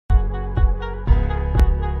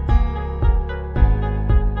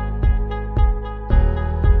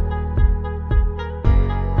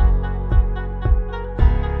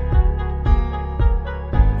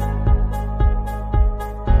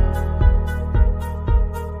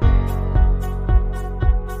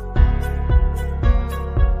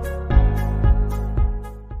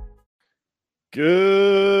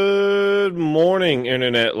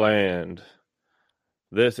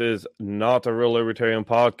This is not a real libertarian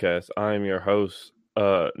podcast. I am your host,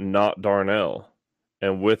 not Darnell.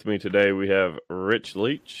 And with me today we have Rich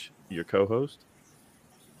Leach, your co-host,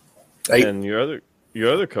 and your other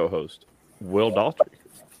co-host, Will Daughtry.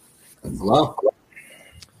 Hello.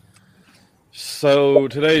 So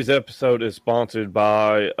today's episode is sponsored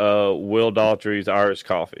by Will Daughtry's Irish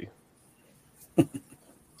Coffee.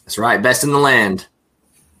 That's right, best in the land.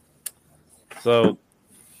 So,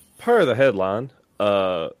 per the headline,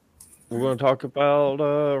 we're going to talk about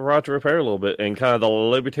right to repair a little bit and kind of the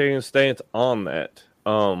libertarian stance on that.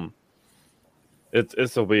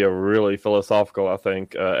 This will be a really philosophical, I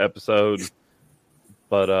think, episode,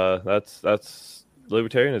 but that's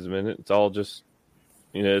libertarianism, and it's all just,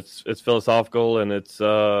 it's philosophical, and it's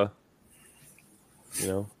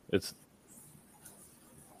it's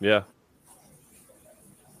yeah.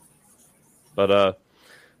 But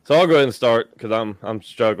so I'll go ahead and start because I'm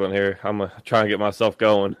struggling here. I'm gonna try and get myself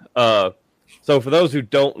going. So for those who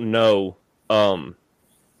don't know, right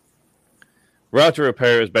to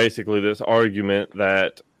repair is basically this argument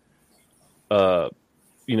that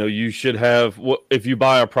you should have, if you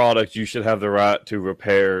buy a product, you should have the right to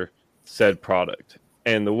repair said product.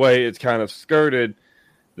 And the way it's kind of skirted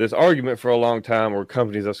this argument for a long time, or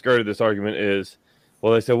companies have skirted this argument, is,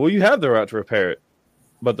 well, they say, well, you have the right to repair it.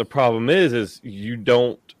 But the problem is you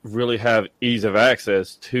don't really have ease of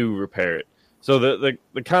access to repair it. So the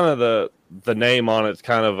kind of the name on it's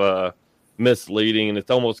kind of misleading, and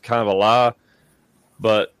it's almost kind of a lie.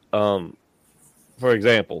 But for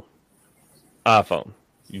example, iPhone.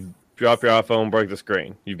 You drop your iPhone, break the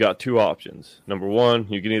screen. You've got two options. Number one,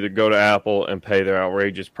 you can either go to Apple and pay their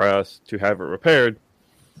outrageous price to have it repaired,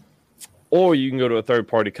 or you can go to a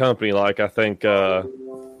third-party company like, I think,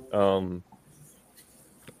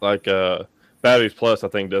 Batteries Plus, I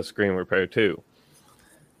think, does screen repair too.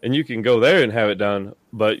 And you can go there and have it done,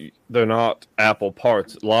 but they're not Apple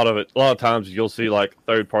parts. A lot of times you'll see like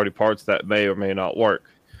third-party parts that may or may not work,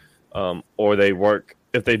 or they work.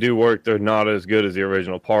 If they do work, they're not as good as the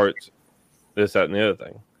original parts. This, that, and the other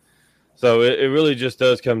thing. So it really just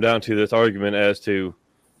does come down to this argument as to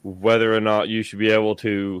whether or not you should be able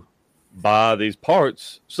to buy these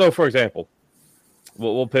parts. So, for example,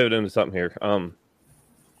 we'll pivot into something here. I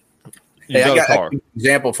got an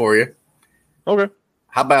example for you. Okay.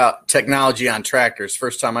 How about technology on tractors?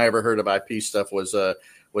 First time I ever heard of IP stuff was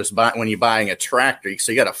when you're buying a tractor.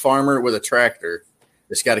 So you got a farmer with a tractor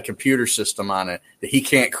that's got a computer system on it that he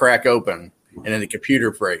can't crack open, and then the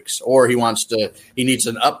computer breaks, or he needs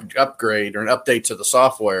an upgrade or an update to the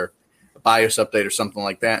software, a BIOS update or something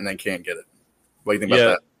like that, and then can't get it. What do you think about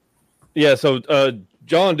that? Yeah. So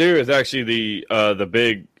John Deere is actually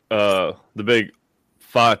the big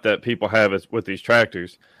fight that people have is with these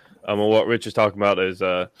tractors. And what Rich is talking about is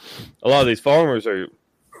a lot of these farmers are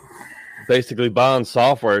basically buying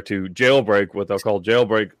software to jailbreak, what they'll call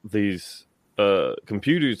jailbreak, these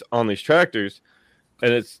computers on these tractors,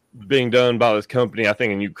 and it's being done by this company, I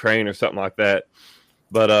think in Ukraine or something like that.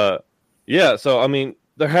 But so I mean,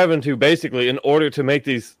 they're having to basically, in order to make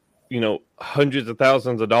these hundreds of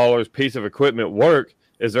thousands of dollars piece of equipment work,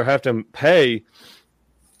 is they have to pay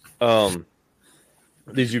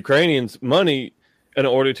these Ukrainians money in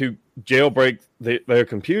order to jailbreak their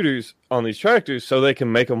computers on these tractors so they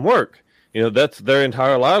can make them work. That's their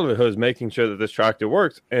entire livelihood, is making sure that this tractor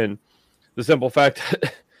works. And the simple fact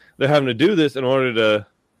that they're having to do this in order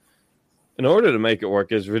to make it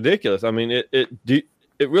work is ridiculous. I mean, it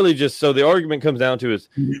really just, so the argument comes down to is,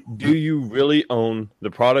 do you really own the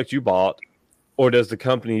product you bought, or does the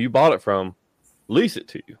company you bought it from lease it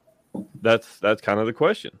to you? That's kind of the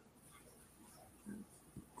question.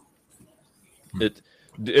 If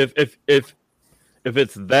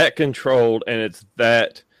it's that controlled and it's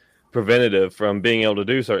that preventative from being able to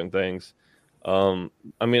do certain things, I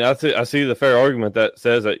mean, I see the fair argument that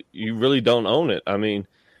says that you really don't own it. I mean,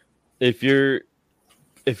 if you're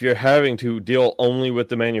having to deal only with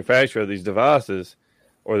the manufacturer of these devices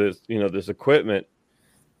or this equipment,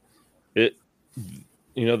 the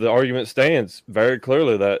argument stands very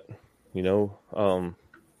clearly that you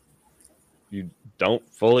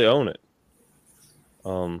don't fully own it.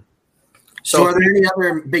 So are there any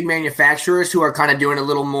other big manufacturers who are kind of doing a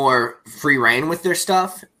little more free reign with their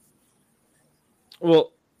stuff?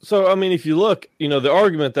 Well, so I mean, if you look, the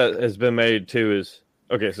argument that has been made too is,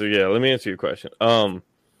 okay, so yeah, let me answer your question. I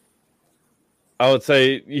would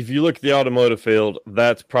say if you look at the automotive field,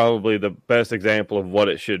 that's probably the best example of what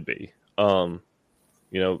it should be.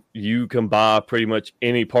 You can buy pretty much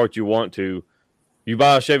any part you want to. You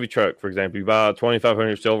buy a Chevy truck, for example. You buy a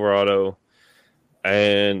 2500 Silverado.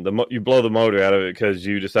 and you blow the motor out of it because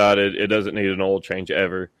you decided it doesn't need an oil change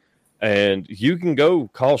ever. And you can go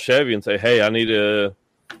call Chevy and say, hey, I need a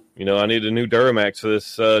new Duramax for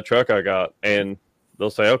this truck I got. And they'll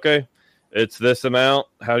say, okay, it's this amount.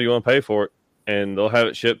 How do you want to pay for it? And they'll have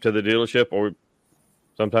it shipped to the dealership, or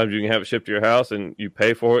sometimes you can have it shipped to your house and you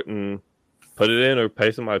pay for it and put it in, or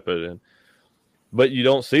pay somebody to put it in. But you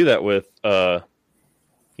don't see that with,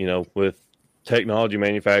 with technology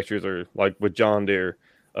manufacturers, or like with John Deere.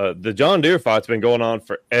 The John Deere fight's been going on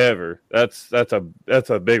forever. That's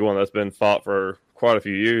a big one that's been fought for quite a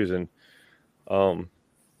few years. And I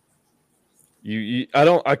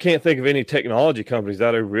can't think of any technology companies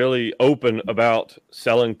that are really open about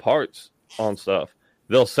selling parts on stuff.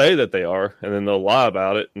 They'll say that they are, and then they'll lie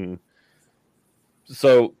about it. And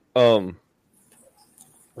so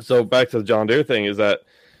back to the John Deere thing, is that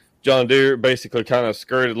John Deere basically kind of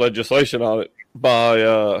skirted legislation on it by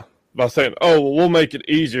saying, oh, well, we'll make it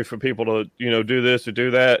easier for people to, do this or do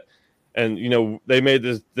that. And, they made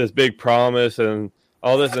this big promise and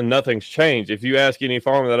all this, and nothing's changed. If you ask any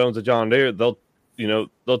farmer that owns a John Deere, they'll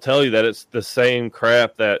tell you that it's the same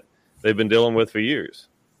crap that they've been dealing with for years.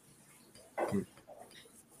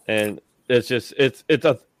 And it's just,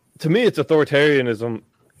 to me, it's authoritarianism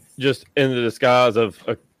just in the disguise of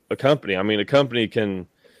a company. I mean, a company can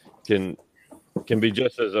be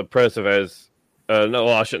just as oppressive as,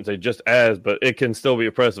 I shouldn't say just as, but it can still be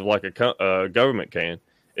oppressive like a government can.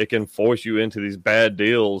 It can force you into these bad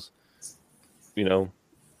deals,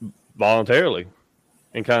 voluntarily,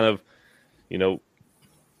 and kind of, in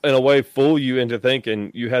a way, fool you into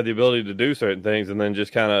thinking you had the ability to do certain things, and then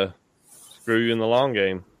just kind of screw you in the long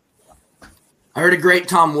game. I heard a great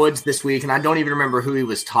Tom Woods this week, and I don't even remember who he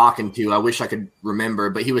was talking to. I wish I could remember,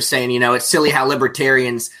 but he was saying, it's silly how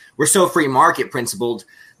libertarians, we're so free market principled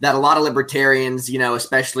that a lot of libertarians,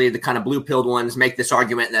 especially the kind of blue-pilled ones, make this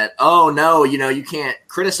argument that, oh, no, you can't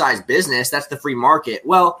criticize business. That's the free market.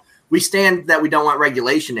 Well, we stand that we don't want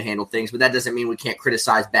regulation to handle things, but that doesn't mean we can't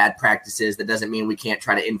criticize bad practices. That doesn't mean we can't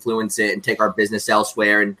try to influence it and take our business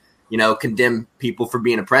elsewhere and, condemn people for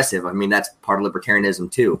being oppressive. I mean, that's part of libertarianism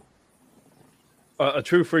too. A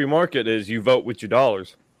true free market is you vote with your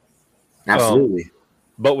dollars. Absolutely.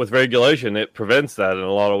 But with regulation, it prevents that in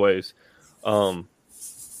a lot of ways. And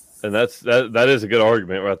that is a good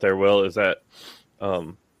argument right there, Will, is that,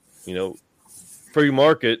 free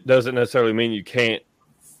market doesn't necessarily mean you can't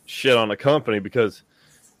shit on a company, because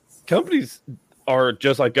companies are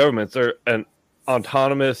just like governments. They're an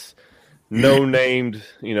autonomous, no-named,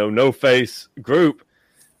 no-face group.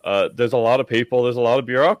 There's a lot of people. There's a lot of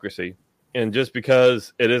bureaucracy. And just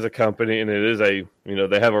because it is a company and it is they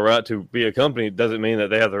have a right to be a company, doesn't mean that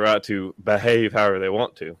they have the right to behave however they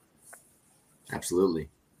want to. Absolutely.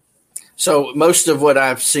 So most of what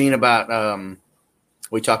I've seen about,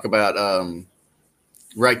 we talk about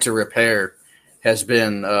right to repair, has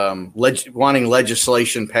been wanting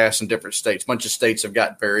legislation passed in different states. A bunch of states have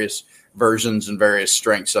got various versions and various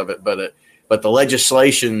strengths of it, but the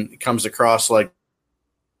legislation comes across like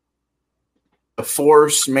to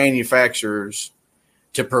force manufacturers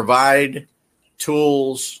to provide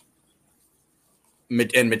tools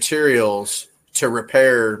and materials to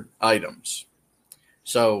repair items.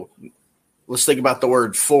 So let's think about the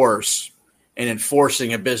word force and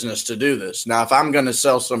enforcing a business to do this. Now, if I'm going to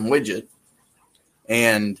sell some widget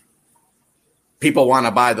and people want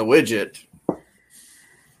to buy the widget,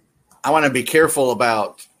 I want to be careful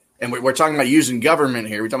about, and we're talking about using government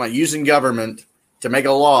here. We're talking about using government to make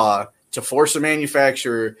a law to force a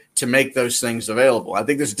manufacturer to make those things available. I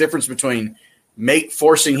think there's a difference between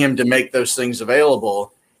forcing him to make those things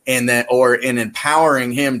available and in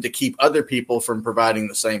empowering him to keep other people from providing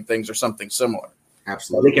the same things or something similar.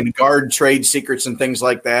 Absolutely. They can guard trade secrets and things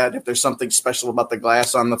like that. If there's something special about the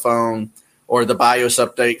glass on the phone or the BIOS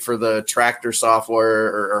update for the tractor software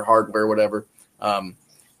or hardware, whatever. I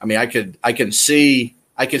could see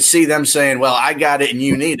them saying, well, I got it and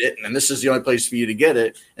you need it, and this is the only place for you to get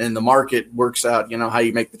it. And the market works out, how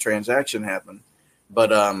you make the transaction happen.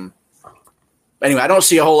 But anyway, I don't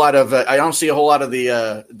see a whole lot of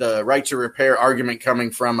the right to repair argument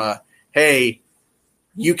coming from hey,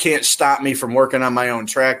 you can't stop me from working on my own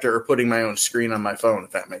tractor or putting my own screen on my phone,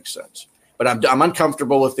 if that makes sense. But I'm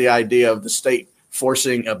uncomfortable with the idea of the state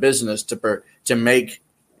forcing a business to make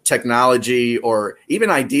technology or even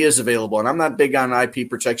ideas available. And I'm not big on IP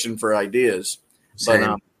protection for ideas,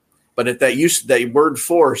 but at that word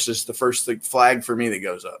force is the first flag for me that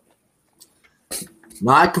goes up.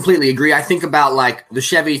 No, I completely agree. I think about like the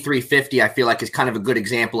Chevy 350, I feel like is kind of a good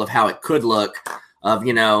example of how it could look of,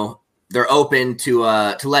 they're open to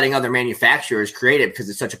letting other manufacturers create it because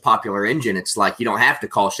it's such a popular engine. It's like you don't have to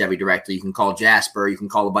call Chevy directly. You can call Jasper. You can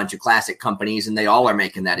call a bunch of classic companies, and they all are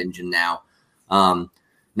making that engine now.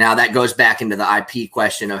 Now that goes back into the IP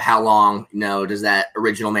question of how long, does that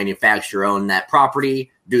original manufacturer own that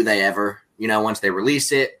property? Do they ever, once they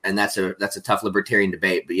release it? And that's a tough libertarian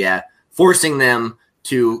debate. But yeah, forcing them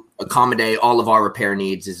to accommodate all of our repair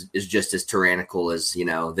needs is just as tyrannical as,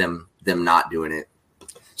 them not doing it.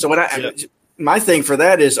 So my thing for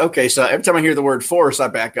that is, okay, so every time I hear the word force, I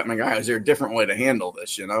back up and go, is there a different way to handle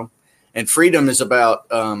this, And freedom is about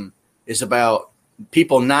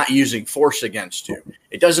people not using force against you.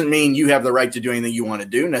 It doesn't mean you have the right to do anything you want to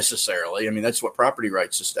do necessarily. I mean, that's what property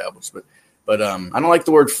rights establish, but I don't like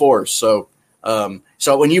the word force. So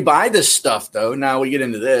when you buy this stuff though, now we get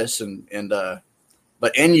into this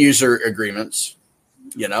but end user agreements,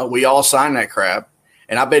 we all sign that crap.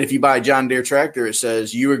 And I bet if you buy a John Deere tractor, it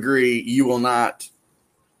says you agree you will not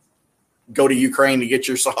go to Ukraine to get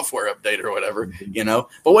your software update or whatever,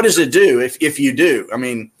 But what does it do if you do? I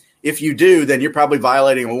mean, if you do, then you're probably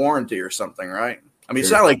violating a warranty or something, right? I mean,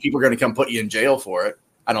 It's not like people are going to come put you in jail for it,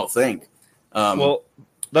 I don't think. Well,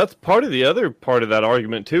 that's part of the other part of that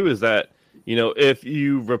argument, too, is that, if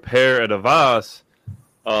you repair a device,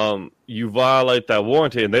 you violate that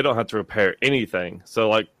warranty and they don't have to repair anything.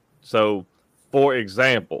 So, for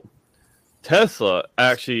example, Tesla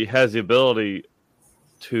actually has the ability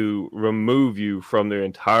to remove you from their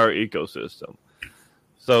entire ecosystem.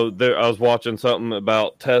 So I was watching something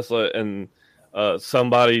about Tesla and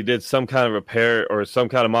somebody did some kind of repair or some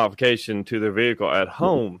kind of modification to their vehicle at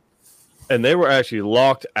home. And they were actually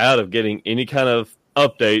locked out of getting any kind of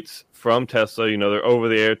updates from Tesla. Their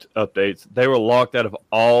over-the-air updates. They were locked out of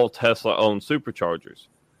all Tesla-owned superchargers.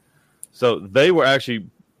 So they were actually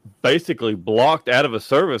basically blocked out of a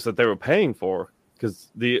service that they were paying for. Because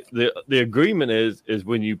the agreement is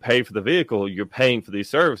when you pay for the vehicle, you're paying for these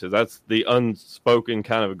services. That's the unspoken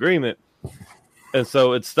kind of agreement. And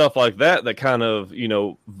so it's stuff like that kind of,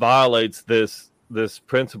 violates this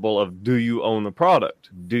principle of, do you own the product?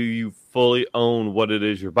 Do you fully own what it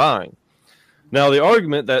is you're buying? Now, the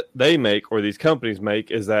argument that they make, or these companies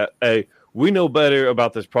make, is that, hey, we know better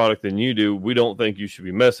about this product than you do. We don't think you should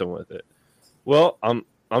be messing with it. Well,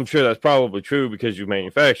 I'm sure that's probably true because you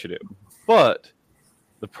manufactured it. But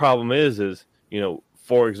the problem is,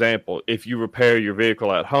 for example, if you repair your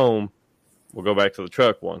vehicle at home, we'll go back to the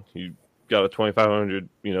truck one. You got a 2500,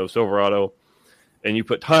 Silverado, and you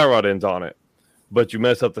put tie rod ends on it, but you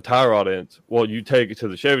mess up the tie rod ends. Well, you take it to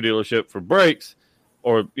the Chevy dealership for brakes,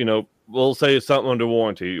 or, we'll say it's something under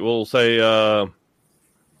warranty. We'll say the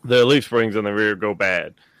leaf springs in the rear go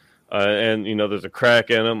bad, and, there's a crack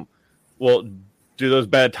in them. Well, do those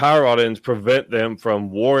bad tie rod ends prevent them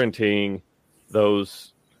from warrantying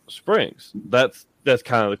those springs? That's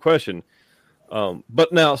kind of the question.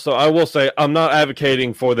 But now, so I will say, I'm not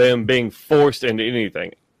advocating for them being forced into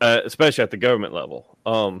anything, especially at the government level.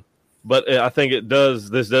 But I think this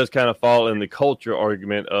does kind of fall in the culture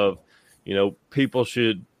argument of, people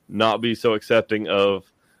should not be so accepting of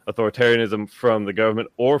authoritarianism from the government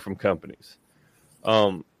or from companies.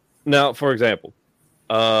 Now, for example,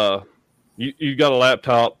 you got a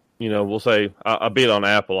laptop. We'll say I beat on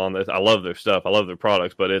Apple on this. I love their stuff. I love their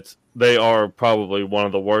products, but they are probably one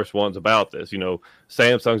of the worst ones about this.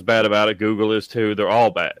 Samsung's bad about it. Google is too. They're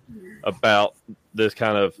all bad about this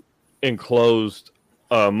kind of enclosed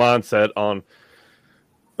mindset on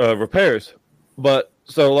repairs. But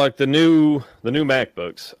so like the new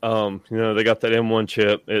MacBooks, they got that M1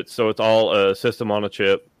 chip. It's all a system on a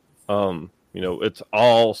chip. It's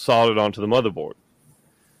all soldered onto the motherboard.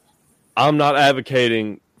 I'm not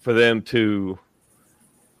advocating for them to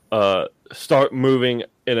start moving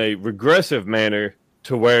in a regressive manner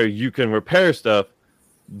to where you can repair stuff.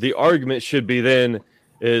 The argument should be then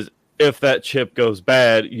is if that chip goes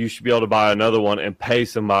bad, you should be able to buy another one and pay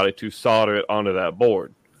somebody to solder it onto that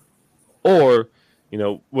board. Or,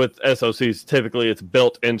 with SoCs, typically it's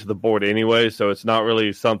built into the board anyway, so it's not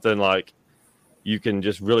really something like you can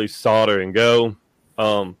just really solder and go.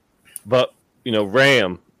 But,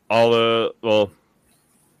 RAM,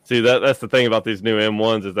 that's the thing about these new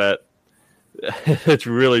M1s is that it's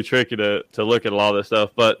really tricky to look at a lot of this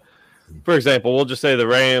stuff. But for example, we'll just say the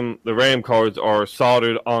RAM cards are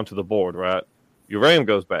soldered onto the board, right? Your RAM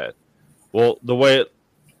goes bad. Well, the way it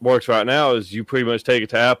works right now is you pretty much take it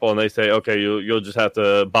to Apple and they say, okay, you'll just have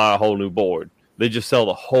to buy a whole new board. They just sell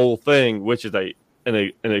the whole thing, which is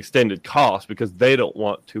an extended cost because they don't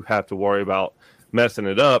want to have to worry about messing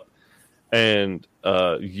it up and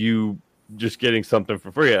you just getting something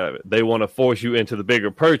for free out of it. They want to force you into the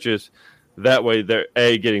bigger purchase That way, they're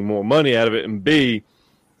A, getting more money out of it, and B,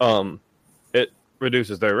 it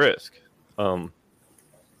reduces their risk. And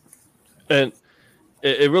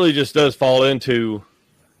it really just does fall into,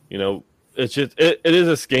 it's just it is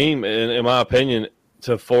a scheme, in my opinion,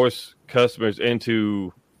 to force customers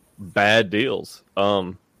into bad deals.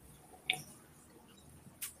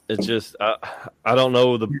 It's just I don't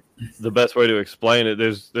know the best way to explain it.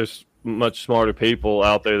 There's much smarter people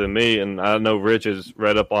out there than me, and I know Rich has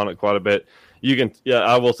read up on it quite a bit.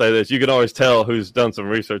 I will say this: you can always tell who's done some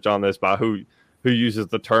research on this by who uses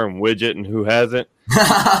the term widget and who hasn't,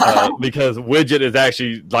 because widget is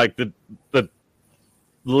actually like the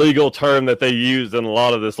legal term that they use in a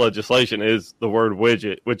lot of this legislation is the word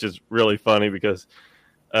widget, which is really funny because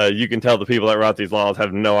you can tell the people that write these laws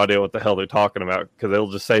have no idea what the hell they're talking about, because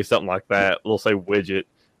they'll just say something like that. They'll say widget,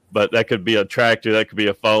 but that could be a tractor, that could be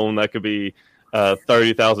a phone, that could be a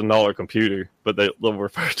 $30,000 computer, but they'll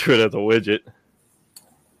refer to it as a widget.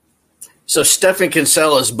 So Stephan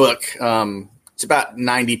Kinsella's book, it's about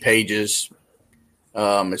 90 pages.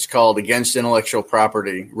 It's called Against Intellectual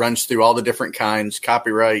Property. Runs through all the different kinds: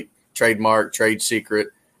 copyright, trademark, trade secret,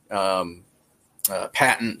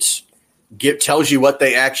 patents. Tells you what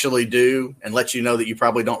they actually do and lets you know that you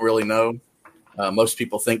probably don't really know. Most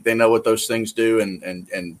people think they know what those things do,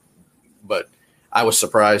 but I was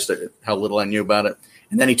surprised at how little I knew about it.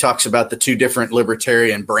 And then he talks about the two different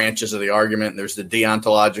libertarian branches of the argument. There's the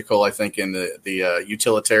deontological, I think, and the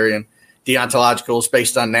utilitarian. Deontological is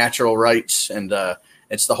based on natural rights, and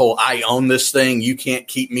it's the whole "I own this thing. You can't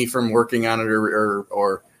keep me from working on it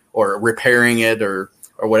or repairing it or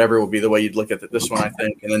whatever would be the way you'd look at this one, I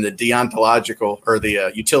think." And then the deontological or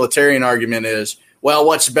the utilitarian argument is, well,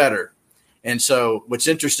 what's better? And so what's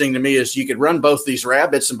interesting to me is you could run both these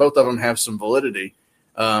rabbits, and both of them have some validity.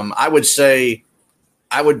 I would say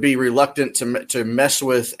I would be reluctant to mess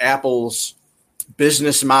with Apple's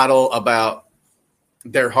business model about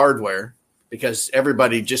their hardware, because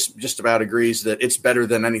everybody just about agrees that it's better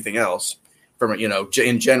than anything else.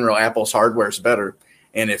 In general, Apple's hardware is better.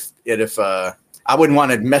 And if I wouldn't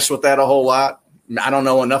want to mess with that a whole lot. I don't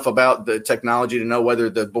know enough about the technology to know whether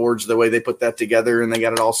the boards, the way they put that together and they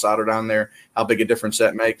got it all soldered on there, how big a difference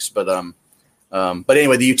that makes. But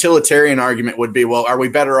anyway, the utilitarian argument would be, well, are we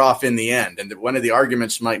better off in the end? And one of the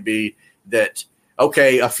arguments might be that,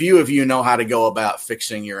 okay, a few of you know how to go about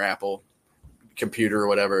fixing your Apple computer or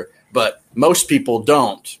whatever, but most people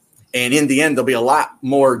don't. And in the end, there'll be a lot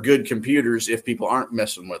more good computers if people aren't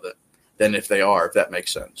messing with it than if they are, if that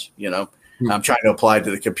makes sense. I'm trying to apply it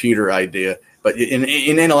to the computer idea. But in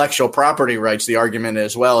intellectual property rights, the argument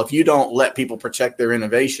is, well, if you don't let people protect their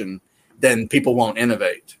innovation, then people won't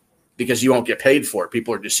innovate because you won't get paid for it.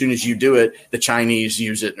 People are, as soon as you do it, the Chinese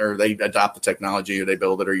use it or they adopt the technology or they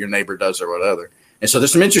build it or your neighbor does or whatever. And so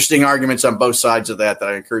there's some interesting arguments on both sides of that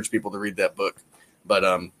I encourage people to read that book. But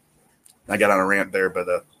I got on a rant there, but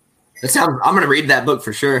I'm going to read that book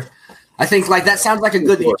for sure. I think that sounds like a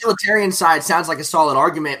good, the utilitarian side sounds like a solid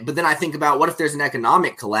argument, but then I think about what if there's an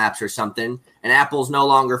economic collapse or something and Apple's no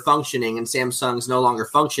longer functioning and Samsung's no longer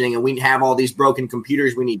functioning and we have all these broken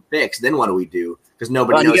computers we need fixed. Then what do we do? Because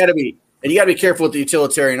nobody knows. You got to be careful with the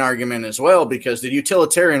utilitarian argument as well, because the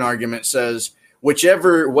utilitarian argument says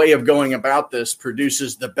whichever way of going about this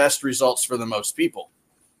produces the best results for the most people.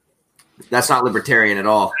 That's not libertarian at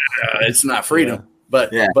all. It's not freedom.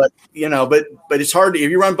 Yeah. But it's hard if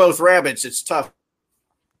you run both rabbits, it's tough.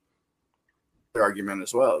 Argument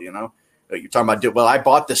as well, you're talking about, well, I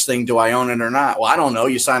bought this thing. Do I own it or not? Well, I don't know.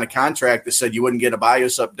 You signed a contract that said you wouldn't get a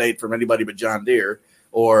BIOS update from anybody but John Deere,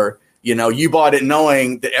 or, you bought it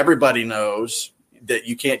knowing that everybody knows that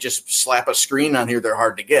you can't just slap a screen on here. They're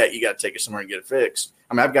hard to get. You got to take it somewhere and get it fixed.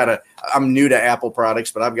 I mean, I'm new to Apple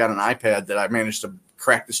products, but I've got an iPad that I managed to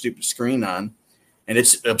crack the stupid screen on, and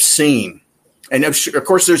it's obscene. And of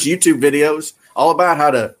course, there's YouTube videos all about how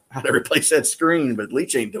to replace that screen, but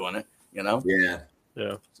Leach ain't doing it,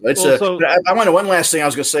 Yeah. So I wanted one last thing I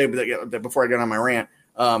was going to say before I get on my rant.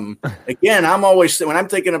 Again, when I'm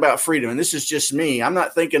thinking about freedom, and this is just me, I'm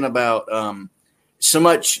not thinking about so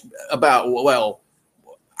much about, well,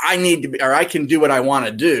 I need to be, or I can do what I want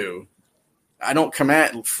to do. I don't come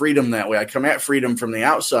at freedom that way. I come at freedom from the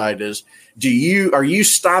outside is, are you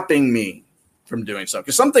stopping me from doing something?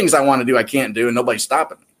 Because some things I want to do, I can't do, and nobody's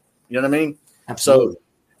stopping me. You know what I mean? Absolutely.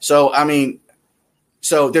 So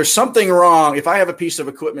there's something wrong. If I have a piece of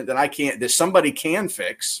equipment that somebody can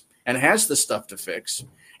fix and has the stuff to fix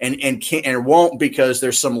and won't, because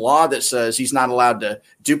there's some law that says he's not allowed to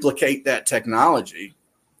duplicate that technology,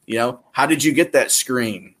 How did you get that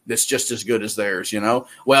screen that's just as good as theirs?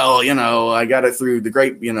 Well, I got it through the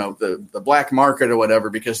great, the black market or whatever,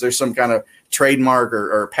 because there's some kind of trademark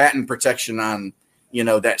or patent protection on,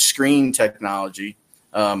 that screen technology.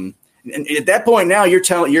 And at that point now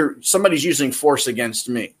somebody's using force against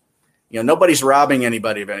me. Nobody's robbing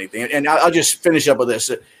anybody of anything. And I'll just finish up with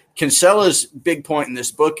this. Kinsella's big point in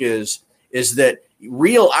this book is that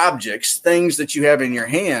real objects, things that you have in your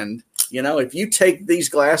hand, if you take these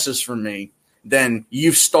glasses from me, then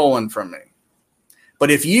you've stolen from me.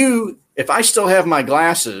 But if I still have my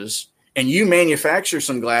glasses and you manufacture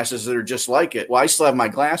some glasses that are just like it, well, I still have my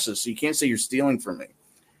glasses, so you can't say you're stealing from me.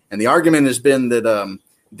 And the argument has been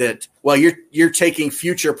that you're taking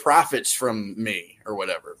future profits from me or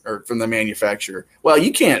whatever, or from the manufacturer. Well,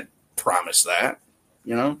 you can't promise that,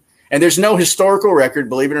 And there's no historical record,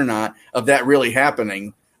 believe it or not, of that really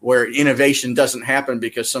happening, where innovation doesn't happen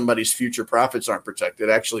because somebody's future profits aren't protected.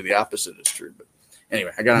 Actually, the opposite is true. But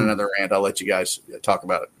anyway, I got another rant. I'll let you guys talk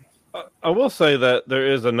about it. I will say that there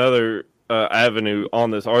is another avenue on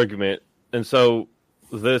this argument. And so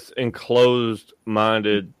this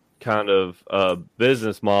enclosed-minded kind of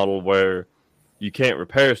business model where you can't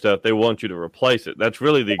repair stuff, they want you to replace it. That's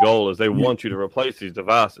really the goal, is they want you to replace these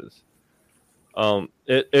devices.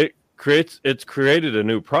 It's created a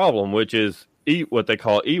new problem, which is what they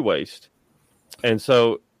call e-waste. And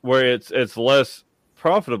so where it's less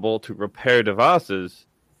profitable to repair devices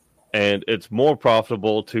and it's more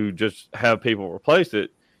profitable to just have people replace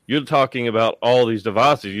it, you're talking about all these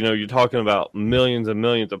devices. You're talking about millions and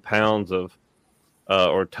millions of pounds of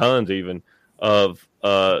or tons even of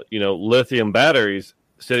lithium batteries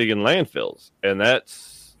sitting in landfills. And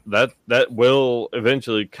that will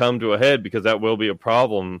eventually come to a head, because that will be a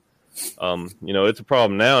problem. It's a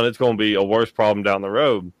problem now, and it's going to be a worse problem down the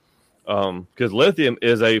road. Because lithium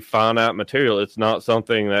is a finite material. It's not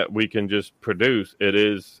something that we can just produce. It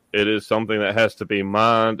is something that has to be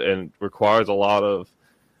mined and requires a lot of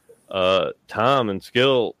time and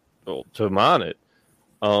skill to mine it.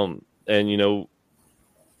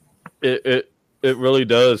 It really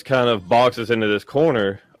does kind of box us into this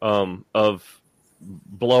corner of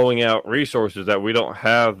blowing out resources that we don't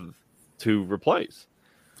have to replace.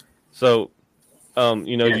 So,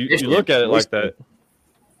 you look at it like that.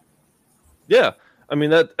 Yeah, I mean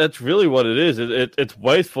that's really what it is. It's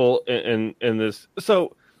wasteful in this.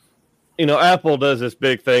 So, Apple does this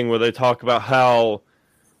big thing where they talk about how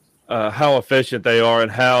efficient they are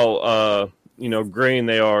and how green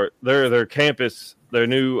they are. Their campus, their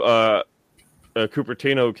new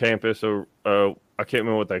Cupertino campus, or I can't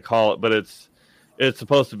remember what they call it, but it's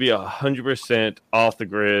supposed to be 100% off the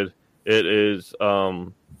grid. It is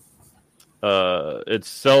it's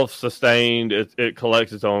self-sustained. It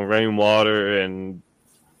collects its own rainwater and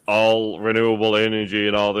all renewable energy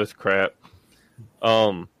and all this crap.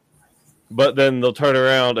 But then they'll turn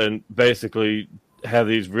around and basically have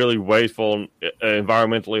these really wasteful,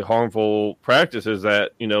 environmentally harmful practices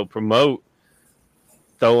that, promote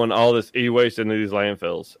throwing all this e-waste into these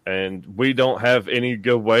landfills. And we don't have any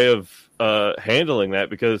good way of handling that,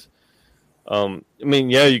 because, you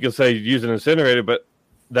can say use an incinerator, but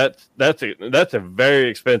that's a very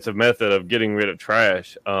expensive method of getting rid of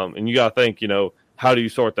trash. And you got to think, how do you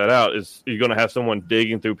sort that out? Is you're going to have someone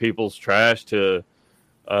digging through people's trash to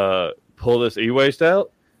pull this e-waste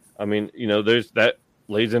out? There's that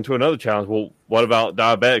leads into another challenge. Well, what about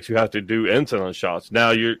diabetics who have to do insulin shots?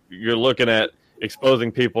 Now you're looking at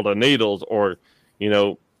exposing people to needles or,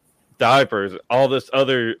 diapers, all these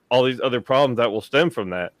other problems that will stem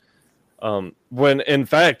from that. When in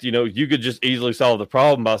fact, you could just easily solve the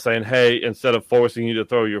problem by saying, hey, instead of forcing you to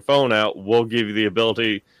throw your phone out, we'll give you the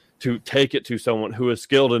ability to take it to someone who is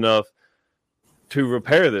skilled enough to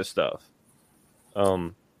repair this stuff.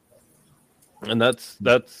 And that's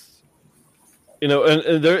and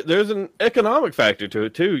there's an economic factor to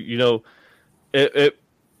it too.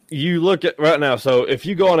 You look at right now. So if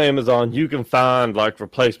you go on Amazon, you can find like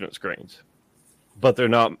replacement screens, but they're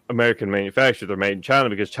not American manufactured. They're made in China,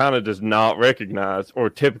 because China does not recognize, or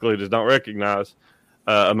typically does not recognize,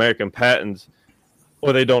 American patents,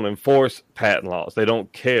 or they don't enforce patent laws. They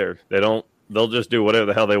don't care. They'll just do whatever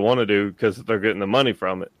the hell they want to do because they're getting the money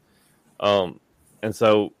from it. And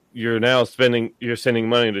so you're sending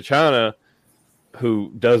money to China,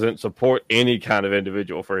 who doesn't support any kind of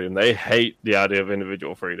individual freedom. They hate the idea of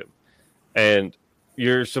individual freedom. And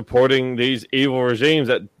you're supporting these evil regimes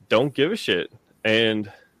that don't give a shit.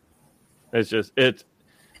 And it's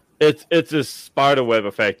this spider web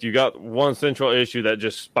effect. You got one central issue that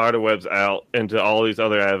just spider webs out into all these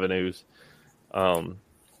other avenues.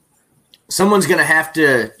 Someone's going to have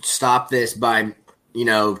to stop this by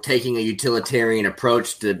taking a utilitarian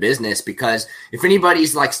approach to business, because if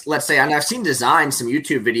anybody's like, let's say, and I've seen design some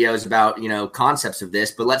YouTube videos about, concepts of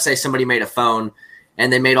this, but let's say somebody made a phone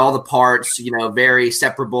and they made all the parts, very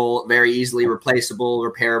separable, very easily replaceable,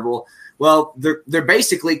 repairable. Well, they're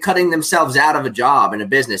basically cutting themselves out of a job in a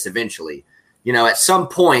business eventually. At some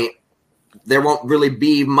point, there won't really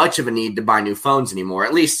be much of a need to buy new phones anymore,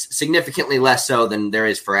 at least significantly less so than there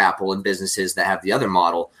is for Apple and businesses that have the other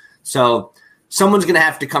model. So someone's going to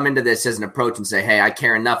have to come into this as an approach and say, hey, I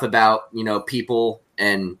care enough about, people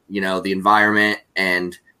and, the environment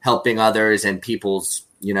and helping others and people's,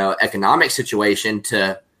 economic situation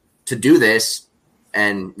to do this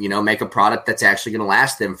and, make a product that's actually going to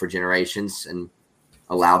last them for generations and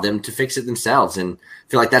allow them to fix it themselves. And I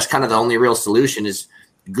feel like that's kind of the only real solution is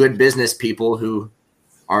good business people who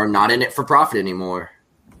are not in it for profit anymore.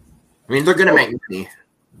 I mean, they're going to make money,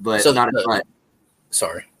 but not as much.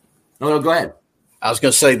 Sorry. No, go ahead. I was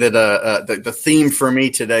going to say that the theme for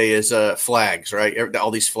me today is flags, right?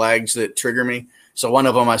 All these flags that trigger me. So one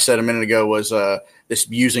of them I said a minute ago was this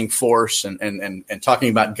using force and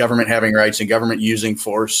talking about government having rights and government using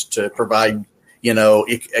force to provide,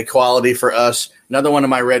 equality for us. Another one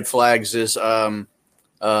of my red flags is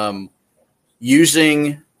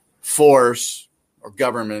using force or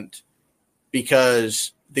government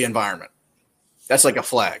because the environment. That's like a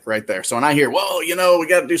flag right there. So when I hear, whoa, we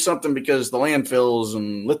got to do something because the landfills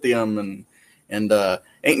and lithium and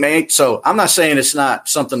so I'm not saying it's not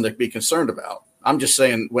something to be concerned about. I'm just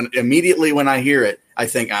saying when I hear it, I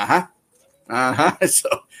think, So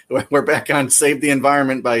we're back on save the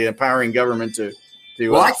environment by empowering government to.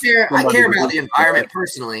 Well, I care about the environment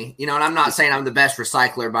personally, and I'm not saying I'm the best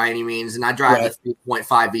recycler by any means. And I drive the 3.5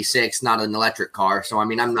 V6, not an electric car. So, I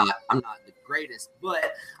mean, I'm not the greatest,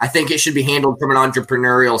 but I think it should be handled from an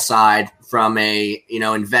entrepreneurial side, from a,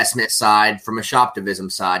 investment side, from a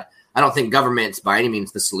shoptivism side. I don't think government's by any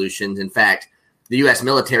means the solution. In fact, the U.S.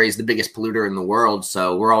 military is the biggest polluter in the world,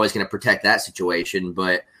 so we're always going to protect that situation.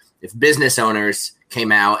 But if business owners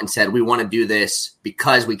came out and said, we want to do this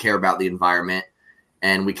because we care about the environment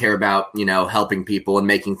and we care about, helping people and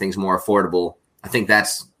making things more affordable, I think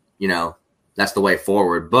that's the way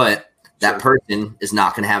forward. But that person is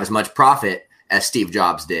not going to have as much profit as Steve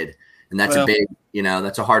Jobs did. And that's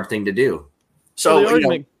that's a hard thing to do.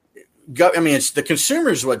 So, it's the consumer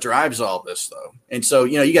is what drives all this, though. And so,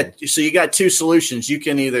 you got two solutions. You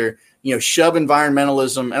can either, shove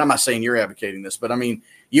environmentalism, and I'm not saying you're advocating this, but I mean,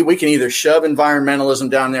 we can either shove environmentalism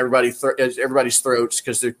down everybody's throats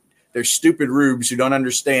because they're stupid rubes who don't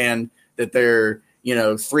understand that their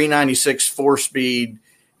 396 4-speed,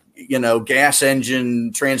 gas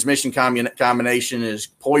engine transmission combination is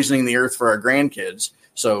poisoning the earth for our grandkids.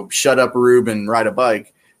 So shut up, rube, and ride a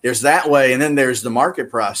bike. There's that way. And then there's the market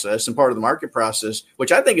process, and part of the market process,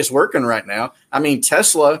 which I think is working right now. I mean,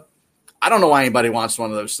 Tesla, I don't know why anybody wants one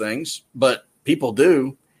of those things, but people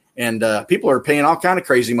do. And people are paying all kind of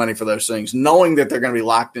crazy money for those things, knowing that they're going to be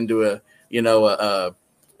locked into a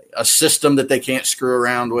system that they can't screw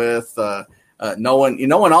around with,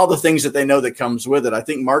 knowing all the things that they know that comes with it. I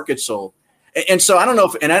think markets will. And so I don't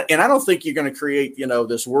know if, and I don't think you're going to create,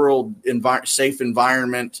 this world safe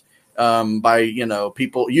environment by,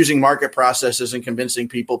 people using market processes and convincing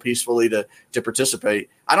people peacefully to participate.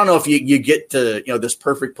 I don't know if you get to, this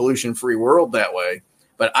perfect pollution free world that way,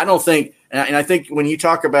 but I don't think, and I think when you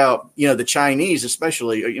talk about, the Chinese,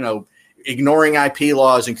 especially, ignoring IP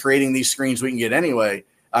laws and creating these screens we can get anyway.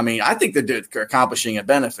 I mean, I think they're accomplishing a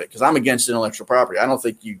benefit because I'm against intellectual property. I don't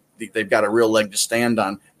think they've got a real leg to stand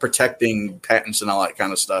on protecting patents and all that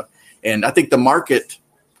kind of stuff. And I think the market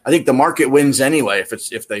wins anyway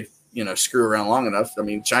if they screw around long enough. I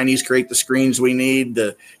mean, Chinese create the screens we need.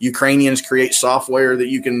 The Ukrainians create software that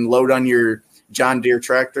you can load on your John Deere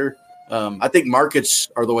tractor. I think markets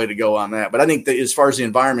are the way to go on that. But I think that as far as the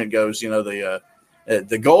environment goes,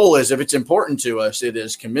 the goal is, if it's important to us, it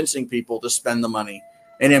is convincing people to spend the money.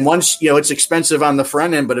 And then once, it's expensive on the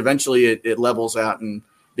front end, but eventually it levels out, and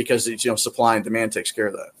because it's, supply and demand takes care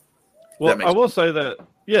of that. Well, I will say that,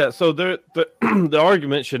 yeah, so the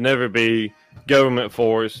argument should never be government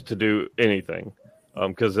force to do anything,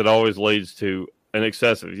 because it always leads to an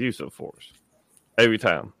excessive use of force every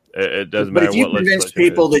time. It doesn't matter what legislation. But if you convince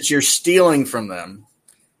people that you're stealing from them,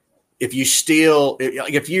 if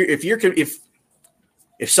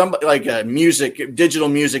somebody like digital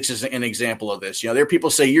music is an example of this. There are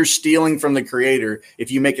people say you're stealing from the creator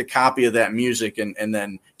if you make a copy of that music and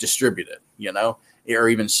then distribute it, or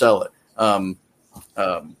even sell it.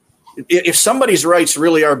 If somebody's rights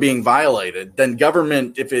really are being violated, then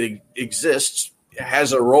government, if it exists,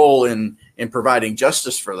 has a role in providing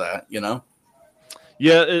justice for that.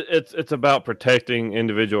 Yeah, it's about protecting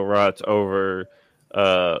individual rights over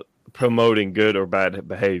promoting good or bad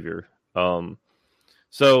behavior.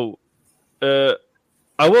 So I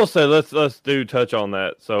will say let's do touch on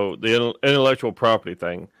that. So the intellectual property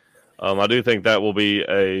thing, I do think that will be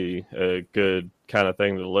a good kind of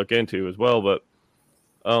thing to look into as well. But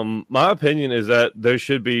my opinion is that there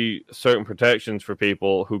should be certain protections for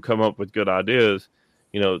people who come up with good ideas,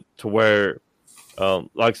 to where,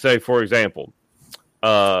 like say, for example,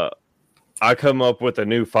 I come up with a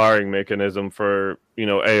new firing mechanism for,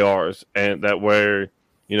 ARs, and that where,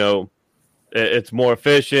 it's more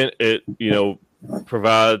efficient. It,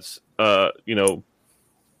 provides,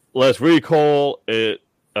 less recoil. It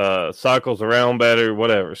cycles around better,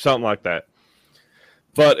 whatever, something like that.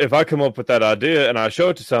 But if I come up with that idea and I show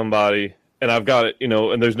it to somebody and I've got it,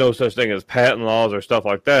 and there's no such thing as patent laws or stuff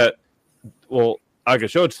like that, well, I can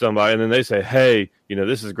show it to somebody and then they say, hey,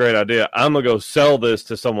 this is a great idea. I'm going to go sell this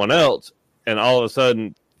to someone else. And all of a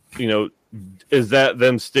sudden, is that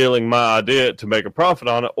them stealing my idea to make a profit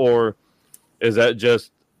on it? Or is that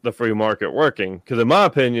just the free market working? Because in my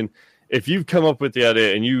opinion, if you've come up with the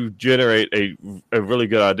idea and you generate a really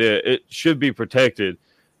good idea, it should be protected.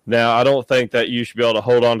 Now, I don't think that you should be able to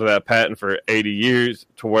hold on to that patent for 80 years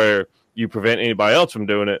to where you prevent anybody else from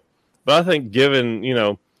doing it. But I think given,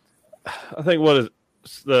 I think what is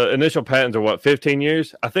the initial patents are 15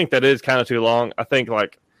 years? I think that is kind of too long. I think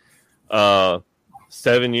like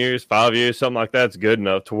 7 years, 5 years, something like that's good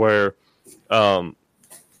enough to where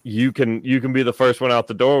you can be the first one out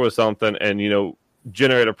the door with something and,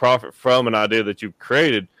 generate a profit from an idea that you've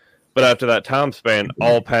created. But after that time span,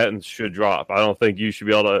 all patents should drop. I don't think you should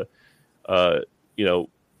be able to,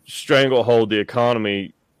 stranglehold the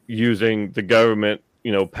economy using the government,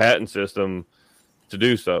 patent system to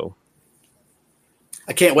do so.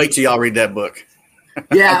 I can't wait till y'all read that book.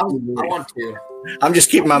 Yeah, I want to. I'm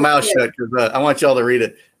just keeping my mouth shut because I want y'all to read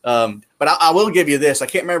it. But I will give you this. I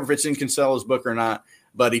can't remember if it's in Kinsella's book or not,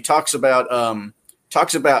 but he talks about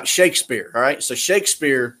Shakespeare. All right, so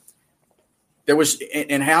Shakespeare. There was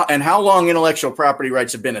and how long intellectual property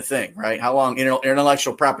rights have been a thing, right? How long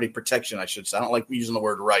intellectual property protection, I should say. I don't like using the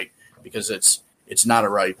word right because it's not a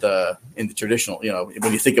right in the traditional.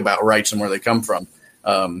 When you think about rights and where they come from,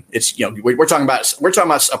 it's we're talking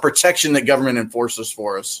about a protection that government enforces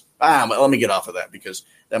for us. Let me get off of that because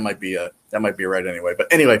that might be right anyway.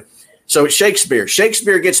 But anyway, so Shakespeare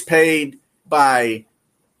gets paid by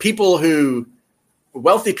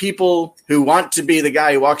wealthy people who want to be the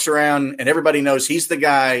guy who walks around and everybody knows he's the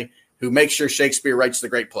guy who makes sure Shakespeare writes the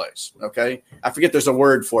great plays. Okay. I forget there's a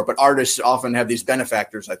word for it, but artists often have these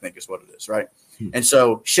benefactors, I think is what it is. Right. And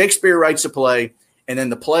so Shakespeare writes a play and then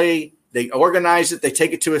the play, they organize it. They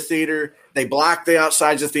take it to a theater. They block the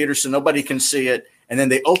outsides of the theater so nobody can see it. And then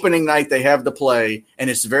the opening night, they have the play and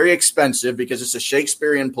it's very expensive because it's a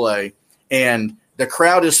Shakespearean play. And the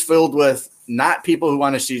crowd is filled with not people who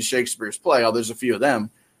want to see Shakespeare's play, although there's a few of them.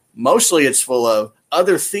 Mostly it's full of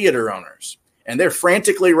other theater owners, and they're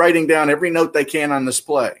frantically writing down every note they can on this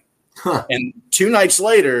play. And 2 nights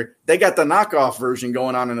later, they got the knockoff version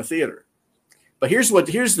going on in the theater. But here's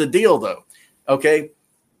the deal, though. Okay,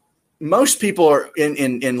 most people are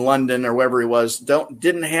in London or wherever he was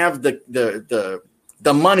didn't have the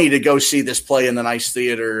money to go see this play in the nice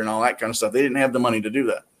theater and all that kind of stuff. They didn't have the money to do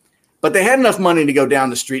that. But they had enough money to go down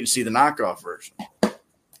the street and see the knockoff version.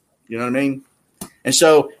 You know what I mean? And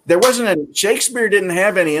so Shakespeare didn't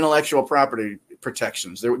have any intellectual property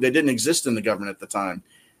protections. They didn't exist in the government at the time.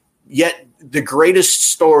 Yet the greatest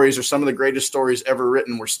stories or some of the greatest stories ever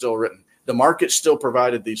written were still written. The market still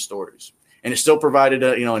provided these stories. And it still provided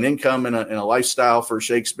an income and a lifestyle for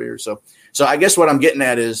Shakespeare. So I guess what I'm getting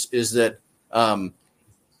at is that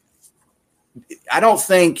I don't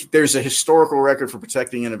think there's a historical record for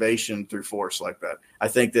protecting innovation through force like that. I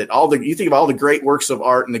think that you think of all the great works of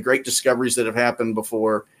art and the great discoveries that have happened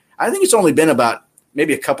before. I think it's only been about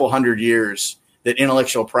maybe a couple hundred years that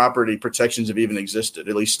intellectual property protections have even existed,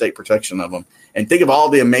 at least state protection of them. And think of all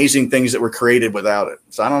the amazing things that were created without it.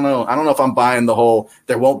 So I don't know if I'm buying the whole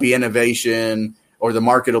there won't be innovation or the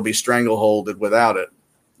market will be strangleholded without it.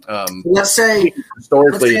 Let's say a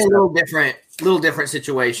little different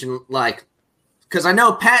situation, like. Because I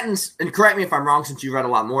know patents, and correct me if I'm wrong since you read a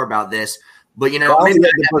lot more about this, but maybe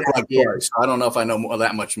I don't know if I know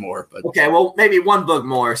that much more. But okay, well, maybe one book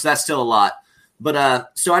more, so that's still a lot.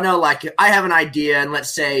 But so I know, like, I have an idea, and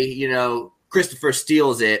let's say Christopher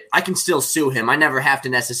steals it, I can still sue him. I never have to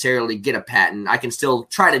necessarily get a patent. I can still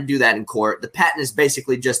try to do that in court. The patent is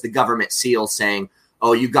basically just the government seal saying,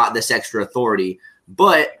 "Oh, you got this extra authority,"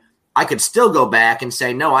 but I could still go back and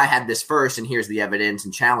say, "No, I had this first, and here's the evidence,"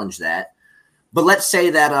 and challenge that. But let's say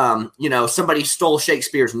that somebody stole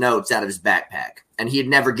Shakespeare's notes out of his backpack and he had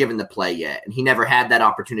never given the play yet, and he never had that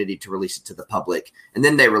opportunity to release it to the public, and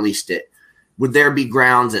then they released it. Would there be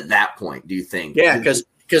grounds at that point, do you think? Yeah, because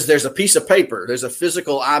there's a piece of paper, there's a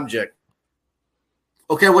physical object.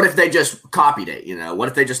 Okay, what if they just copied it? What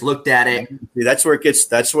if they just looked at it?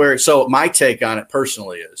 So my take on it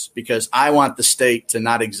personally is, because I want the state to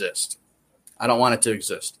not exist. I don't want it to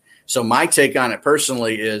exist. So my take on it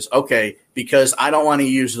personally is, okay, because I don't want to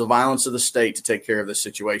use the violence of the state to take care of this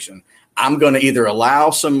situation, I'm going to either allow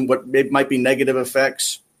some what might be negative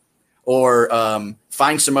effects or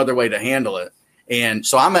find some other way to handle it. And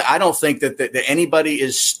so I don't think that anybody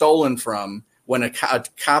is stolen from when a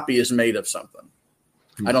copy is made of something.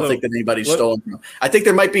 I don't think that anybody's stolen from. I think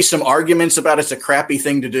there might be some arguments about it's a crappy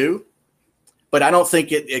thing to do, but I don't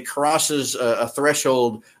think it crosses a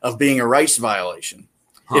threshold of being a rights violation.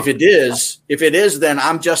 Huh. If it is, then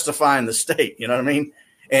I'm justifying the state. You know what I mean?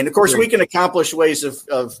 And of course, we can accomplish ways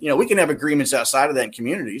of we can have agreements outside of that in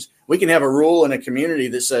communities. We can have a rule in a community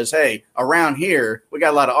that says, hey, around here, we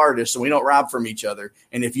got a lot of artists and we don't rob from each other.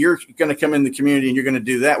 And if you're going to come in the community and you're going to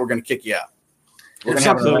do that, we're going to kick you out. It's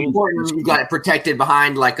something important. You got it protected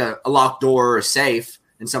behind like a locked door or a safe,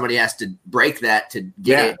 and somebody has to break that to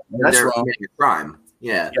get it. That's wrong. A crime.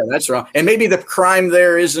 Yeah, that's wrong. And maybe the crime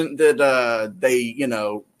there isn't that they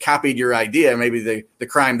copied your idea. Maybe the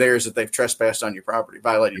crime there is that they've trespassed on your property,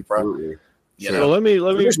 violated your property. So let me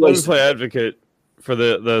play advocate for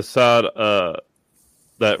the side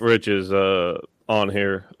that Rich is on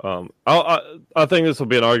here. I think this will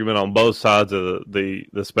be an argument on both sides of the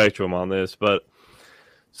spectrum on this, but.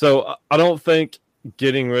 So I don't think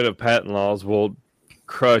getting rid of patent laws will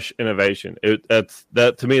crush innovation.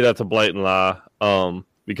 To me, that's a blatant lie.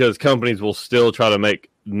 Because companies will still try to make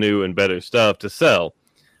new and better stuff to sell,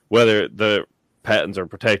 whether the patents are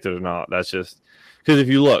protected or not. That's just because if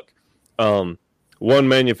you look, one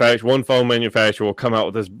phone manufacturer will come out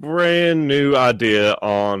with this brand new idea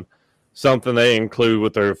on something they include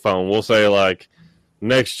with their phone. We'll say like,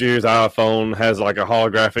 next year's iPhone has like a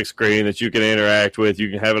holographic screen that you can interact with. You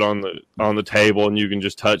can have it on the table and you can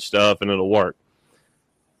just touch stuff and it'll work.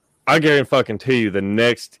 I guarantee you the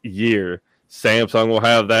next year, Samsung will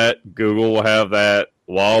have that, Google will have that,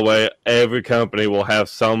 Huawei, every company will have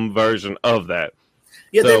some version of that.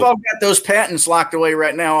 Yeah, they've all got those patents locked away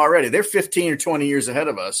right now already. They're 15 or 20 years ahead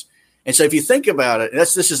of us. And so if you think about it,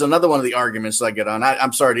 this is another one of the arguments I get on.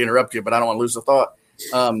 I'm sorry to interrupt you, but I don't want to lose the thought.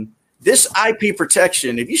 This IP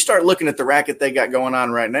protection, if you start looking at the racket they got going on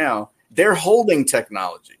right now, they're holding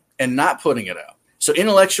technology and not putting it out. So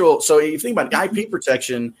so if you think about it, IP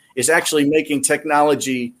protection is actually making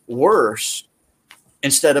technology worse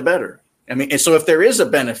instead of better. I mean, and so if there is a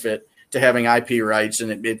benefit to having IP rights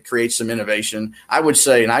and it creates some innovation, I would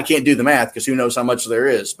say, and I can't do the math because who knows how much there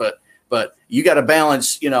is, but you got to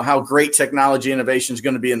balance, how great technology innovation is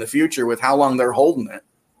going to be in the future with how long they're holding it.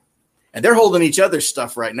 And they're holding each other's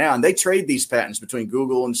stuff right now, and they trade these patents between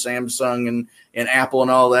Google and Samsung and Apple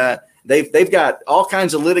and all that. They've got all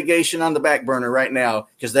kinds of litigation on the back burner right now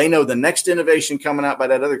because they know the next innovation coming out by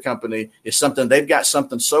that other company is something they've got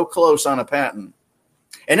something so close on a patent.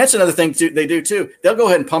 And that's another thing they do too. They'll go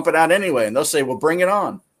ahead and pump it out anyway, and they'll say, "Well, bring it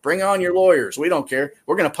on. Bring on your lawyers. We don't care.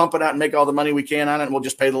 We're going to pump it out and make all the money we can on it, and we'll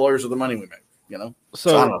just pay the lawyers with the money we make."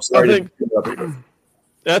 So I think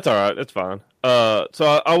that's all right. It's fine.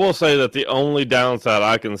 So I will say that the only downside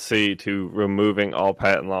I can see to removing all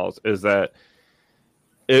patent laws is that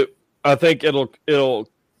I think it'll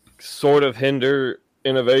sort of hinder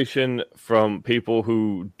innovation from people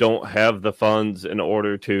who don't have the funds in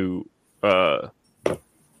order to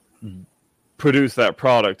produce that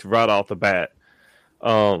product right off the bat.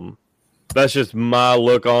 That's just my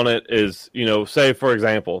look on it is, say for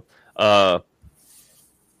example,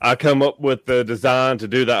 I come up with the design to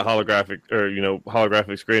do that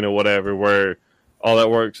holographic screen or whatever, where all that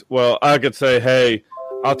works. Well, I could say, hey,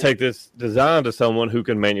 I'll take this design to someone who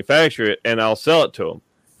can manufacture it and I'll sell it to them.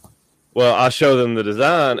 Well, I show them the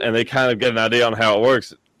design and they kind of get an idea on how it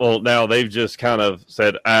works. Well, now they've just kind of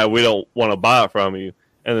said, we don't want to buy it from you.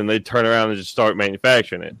 And then they turn around and just start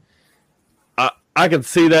manufacturing it. I can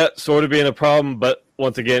see that sort of being a problem, but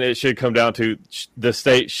once again, it should come down to the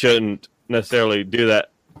state shouldn't necessarily do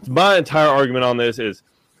that. My entire argument on this is,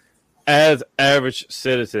 as average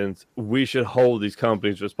citizens, we should hold these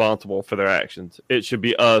companies responsible for their actions. It should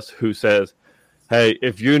be us who says, hey,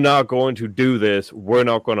 if you're not going to do this, we're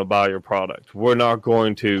not going to buy your product. We're not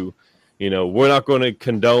going to, we're not going to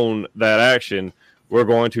condone that action. We're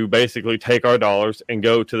going to basically take our dollars and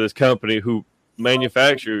go to this company who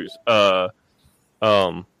manufactures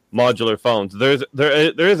modular phones.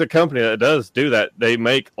 There is a company that does do that. They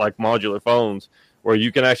make like modular phones where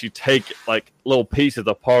you can actually take like little pieces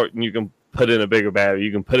apart and you can put in a bigger battery,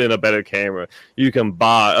 you can put in a better camera, you can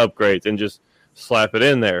buy upgrades and just slap it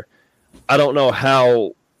in there. I don't know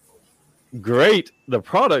how great the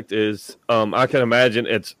product is. I can imagine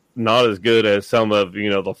it's not as good as some of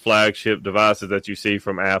the flagship devices that you see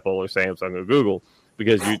from Apple or Samsung or Google,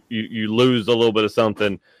 because you lose a little bit of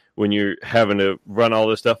something when you're having to run all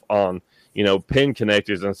this stuff on pin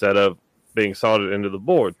connectors instead of being soldered into the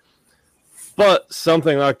board. But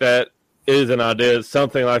something like that is an idea.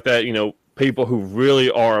 Something like that, people who really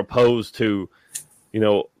are opposed to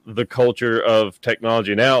the culture of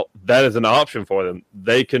technology now, that is an option for them.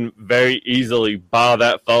 They can very easily buy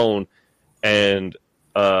that phone and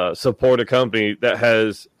support a company that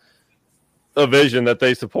has a vision that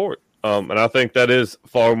they support. And I think that is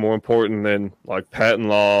far more important than like patent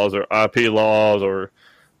laws or IP laws or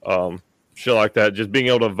shit like that. Just being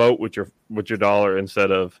able to vote with your dollar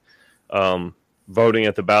instead of voting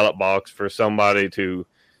at the ballot box for somebody to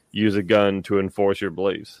use a gun to enforce your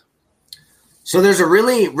beliefs. So there's a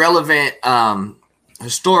really relevant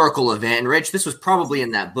historical event, and Rich, this was probably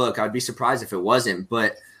in that book. I'd be surprised if it wasn't,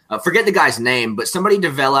 but forget the guy's name, but somebody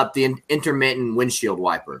developed the intermittent windshield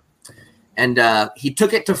wiper. And he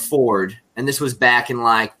took it to Ford, and this was back in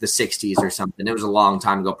like the 60s or something. It was a long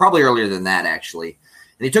time ago, probably earlier than that, actually.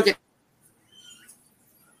 And he took it.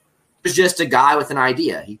 It was just a guy with an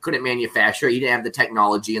idea. He couldn't manufacture it. He didn't have the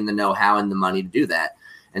technology and the know-how and the money to do that.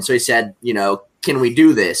 And so he said, can we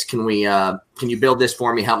do this? Can you build this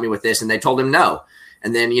for me? Help me with this? And they told him no.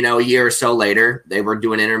 And then, a year or so later, they were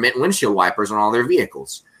doing intermittent windshield wipers on all their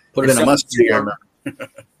vehicles. Put it in a Mustang.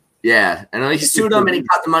 Yeah. And he sued them and he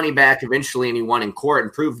got the money back eventually, and he won in court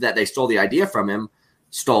and proved that they stole the idea from him.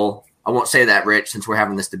 I won't say that, Rich, since we're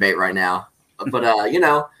having this debate right now. But,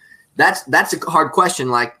 that's a hard question.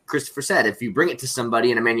 Like Christopher said, if you bring it to somebody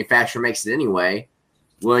and a manufacturer makes it anyway,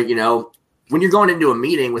 well, when you're going into a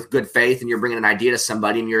meeting with good faith and you're bringing an idea to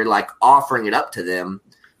somebody and you're like offering it up to them,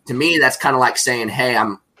 to me, that's kind of like saying, hey,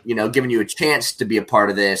 I'm, giving you a chance to be a part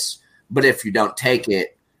of this. But if you don't take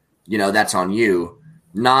it, that's on you,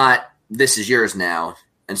 not this is yours now.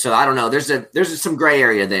 And so I don't know, there's some gray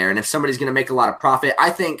area there. And if somebody's going to make a lot of profit, I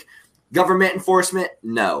think government enforcement,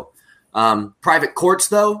 no. Private courts,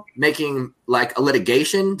 though, making like a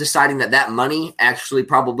litigation, deciding that money actually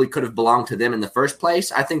probably could have belonged to them in the first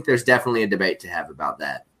place. I think there's definitely a debate to have about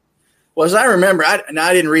that. Well, as I remember, I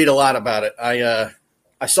didn't read a lot about it.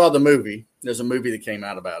 I saw the movie. There's a movie that came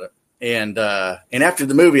out about it. And after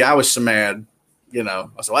the movie, I was so mad, I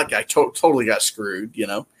was like, that guy totally got screwed,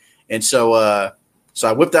 And so I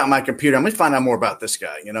whipped out my computer. I'm going to find out more about this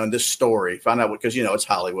guy, and this story. Find out because, it's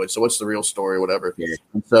Hollywood. So what's the real story, whatever. Yeah.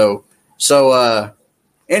 And So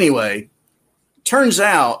anyway, turns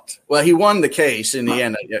out, well, he won the case in the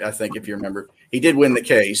end, I think, if you remember. He did win the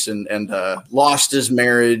case and lost his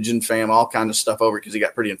marriage and fam, all kind of stuff over because he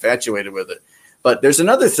got pretty infatuated with it. But there's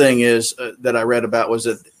another thing that I read about was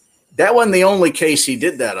that wasn't the only case he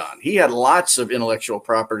did that on. He had lots of intellectual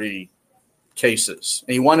property cases.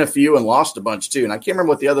 And he won a few and lost a bunch too. And I can't remember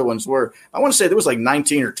what the other ones were. I want to say there was like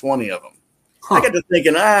 19 or 20 of them. Huh. I got to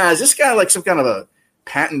thinking, is this guy like some kind of a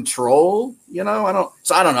patent troll? I don't know.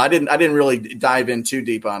 I didn't really dive in too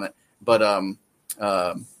deep on it, but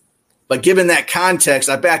given that context,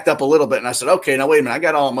 I backed up a little bit and I said, okay, now wait a minute. I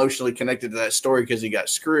got all emotionally connected to that story because he got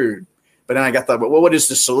screwed. But then I got thought, well, what is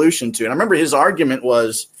the solution to it? And I remember his argument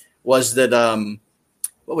was that,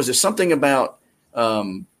 what was it? Something about,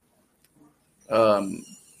 or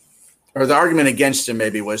the argument against him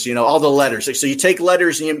maybe was, all the letters. So you take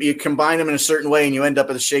letters and you combine them in a certain way and you end up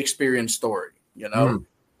with a Shakespearean story.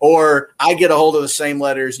 Or I get a hold of the same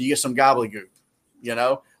letters and you get some gobbledygook,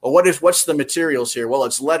 or what's the materials here? Well,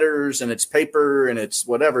 it's letters and it's paper and it's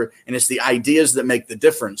whatever. And it's the ideas that make the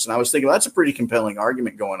difference. And I was thinking, well, that's a pretty compelling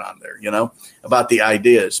argument going on there, about the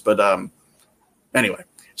ideas. But anyway,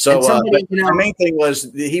 so the main thing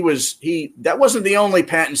was that wasn't the only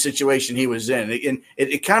patent situation he was in. And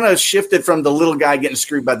it kind of shifted from the little guy getting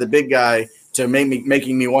screwed by the big guy to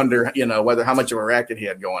making me wonder, whether how much of a racket he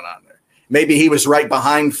had going on there. Maybe he was right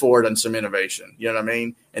behind Ford on some innovation,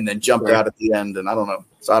 and then jumped out at the end. And I don't know.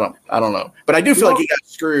 So I don't know. But I do feel like he got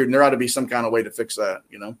screwed, and there ought to be some kind of way to fix that,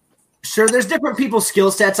 Sure, there's different people's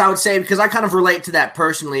skill sets, I would say, because I kind of relate to that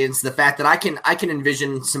personally. It's the fact that I can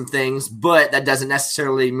envision some things, but that doesn't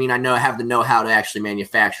necessarily mean I have the know-how to actually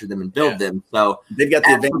manufacture them and build them. So they've got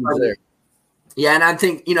the advantage there. Yeah, and I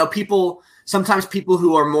think, people – sometimes people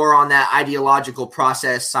who are more on that ideological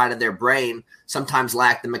process side of their brain sometimes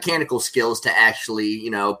lack the mechanical skills to actually,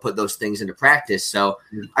 put those things into practice. So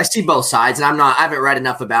I see both sides, and I haven't read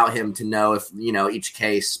enough about him to know if, each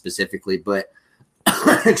case specifically, but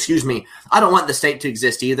excuse me, I don't want the state to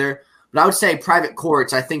exist either. But I would say private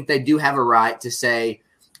courts, I think they do have a right to say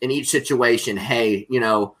in each situation, hey,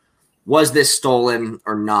 was this stolen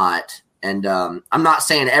or not? And I'm not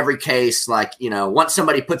saying every case, once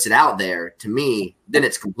somebody puts it out there, to me, then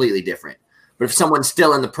it's completely different. But if someone's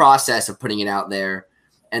still in the process of putting it out there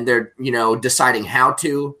and they're, deciding how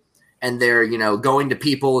to, and they're, going to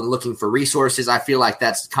people and looking for resources, I feel like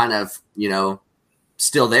that's kind of,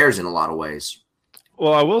 still theirs in a lot of ways.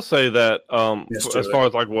 Well, I will say that as far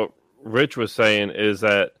as like what Rich was saying is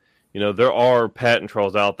that, there are patent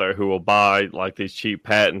trolls out there who will buy like these cheap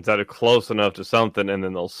patents that are close enough to something and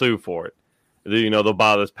then they'll sue for it. They'll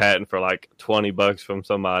buy this patent for like $20 from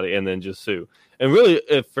somebody and then just sue. And really,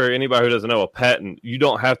 if for anybody who doesn't know, a patent, you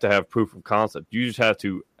don't have to have proof of concept. You just have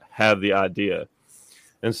to have the idea.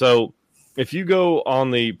 And so if you go on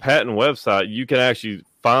the patent website, you can actually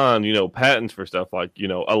find, patents for stuff like,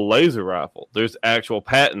 a laser rifle. There's actual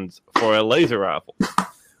patents for a laser rifle.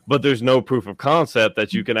 But there's no proof of concept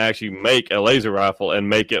that you can actually make a laser rifle and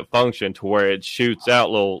make it function to where it shoots out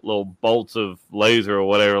little bolts of laser or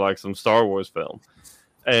whatever, like some Star Wars film.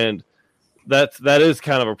 And that is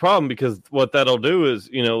kind of a problem, because what that'll do is,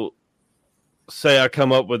 say I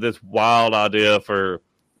come up with this wild idea for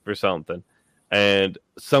something, and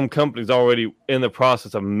some company's already in the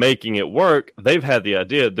process of making it work. They've had the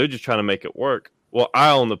idea. They're just trying to make it work. Well, I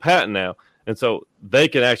own the patent now. And so they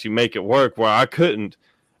can actually make it work where I couldn't.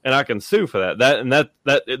 And I can sue for that.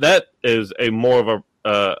 That is a more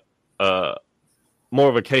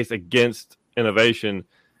of a case against innovation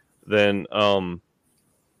than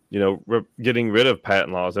getting rid of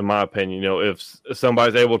patent laws. In my opinion, if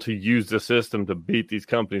somebody's able to use the system to beat these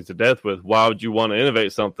companies to death with, why would you want to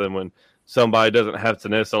innovate something when somebody doesn't have to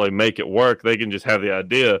necessarily make it work? They can just have the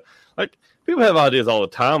idea. Like, people have ideas all the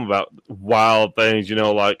time about wild things.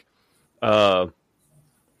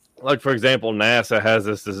 Like, for example, NASA has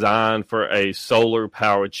this design for a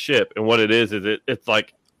solar-powered ship. And what it is it's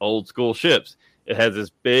like old-school ships. It has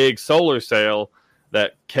this big solar sail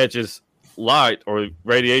that catches light or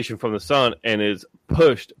radiation from the sun and is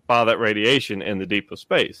pushed by that radiation in the deep of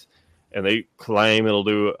space. And they claim it'll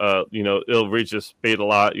do, it'll reach the speed of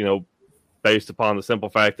light, based upon the simple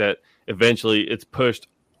fact that eventually it's pushed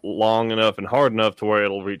long enough and hard enough to where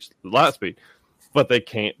it'll reach the light speed. But they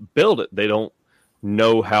can't build it. They don't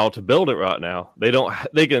know how to build it right now. They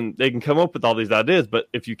can come up with all these ideas, but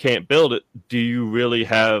if you can't build it, do you really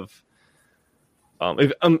have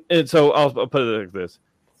and so I'll put it like this: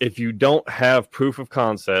 if you don't have proof of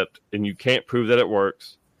concept and you can't prove that it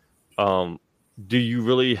works, do you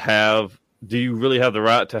really have the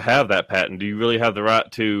right to have that patent? Do you really have the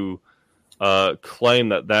right to claim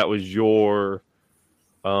that was your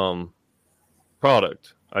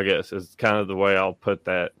product? I guess is kind of the way I'll put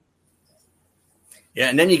that. Yeah,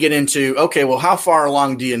 and then you get into, okay, well, how far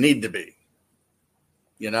along do you need to be?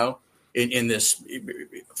 In this,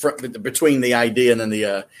 between the idea and then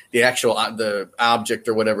the actual the object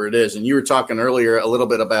or whatever it is. And you were talking earlier a little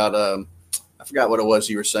bit about, I forgot what it was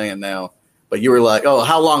you were saying now, but you were like, oh,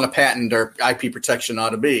 how long a patent or IP protection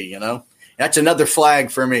ought to be, That's another flag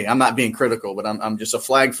for me. I'm not being critical, but I'm just, a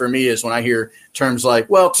flag for me is when I hear terms like,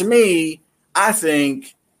 well, to me, I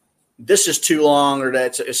think this is too long, or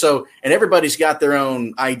that's so, and everybody's got their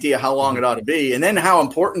own idea how long it ought to be. And then how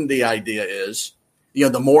important the idea is,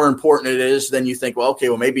 the more important it is, then you think, well, okay,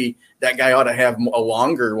 well, maybe that guy ought to have a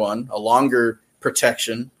longer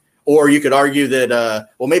protection. Or you could argue that,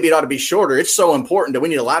 well, maybe it ought to be shorter. It's so important that we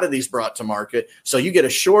need a lot of these brought to market. So you get a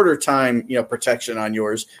shorter time, protection on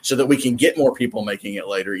yours so that we can get more people making it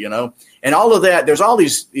later, and all of that. There's all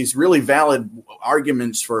these really valid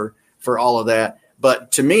arguments for all of that.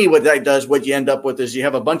 But to me, what that does, what you end up with is you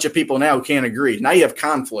have a bunch of people now who can't agree. Now you have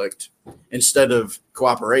conflict instead of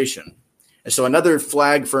cooperation. And so another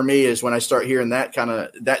flag for me is when I start hearing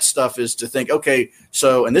that stuff is to think, okay,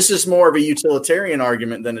 so, and this is more of a utilitarian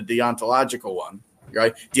argument than a deontological one,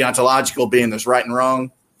 right? Deontological being there's right and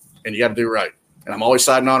wrong, and you got to do right. And I'm always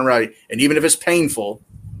siding on right. And even if it's painful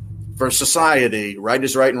for society, right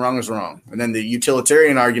is right and wrong is wrong. And then the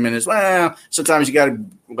utilitarian argument is, well, sometimes you got to,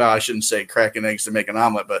 well, I shouldn't say cracking eggs to make an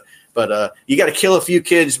omelet, but you got to kill a few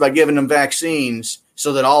kids by giving them vaccines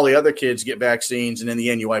so that all the other kids get vaccines, and in the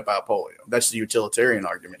end you wipe out polio. That's the utilitarian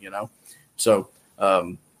argument, So, I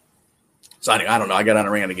don't know. I got on a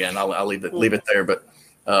rant again. I'll leave it there. But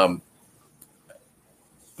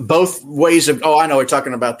both ways of. Oh, I know we're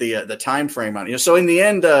talking about the time frame on it. So in the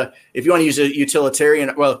end, if you want to use a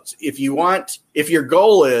utilitarian, well, if your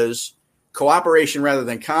goal is cooperation rather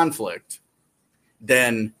than conflict,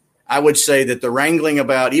 then I would say that the wrangling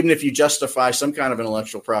about, even if you justify some kind of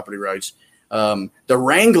intellectual property rights, the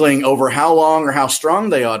wrangling over how long or how strong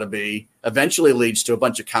they ought to be eventually leads to a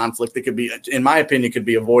bunch of conflict that could be, in my opinion, could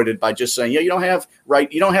be avoided by just saying, you don't have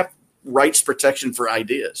rights protection for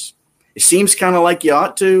ideas. It seems kind of like you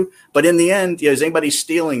ought to, but in the end, is anybody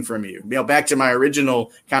stealing from you? Back to my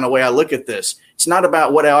original kind of way I look at this. It's not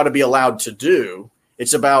about what I ought to be allowed to do.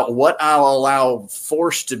 It's about what I'll allow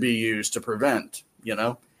force to be used to prevent,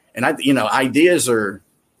 And ideas are,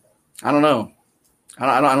 I don't know.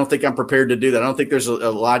 I don't think I'm prepared to do that. I don't think there's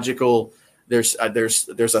a logical. I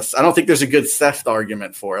don't think there's a good theft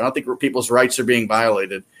argument for it. I don't think people's rights are being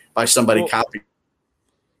violated by somebody copying.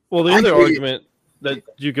 Well, the other argument that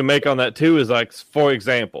you can make on that too is, like, for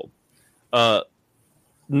example, there's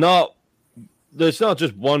not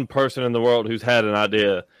just one person in the world who's had an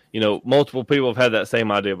idea. Multiple people have had that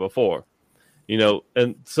same idea before.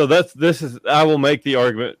 And so I will make the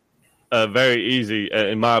argument very easy,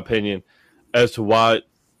 in my opinion, as to why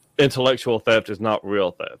intellectual theft is not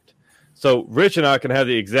real theft. So Rich and I can have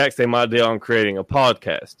the exact same idea on creating a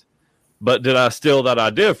podcast, but did I steal that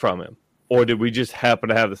idea from him, or did we just happen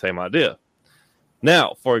to have the same idea?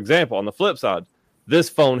 Now, for example, on the flip side, this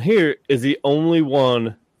phone here is the only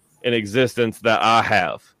one in existence that I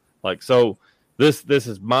have. So this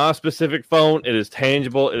is my specific phone. It is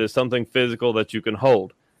tangible. It is something physical that you can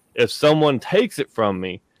hold. If someone takes it from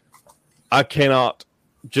me, I cannot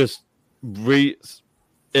just it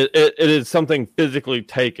is something physically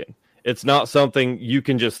taken. It's not something you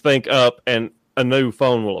can just think up and a new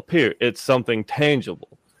phone will appear. It's something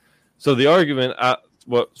tangible. So the argument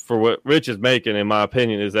what Rich is making, in my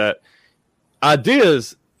opinion, is that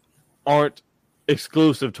ideas aren't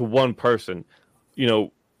exclusive to one person.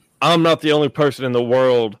 I'm not the only person in the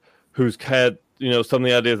world who's had, some of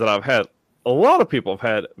the ideas that I've had. A lot of people have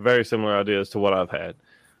had very similar ideas to what I've had.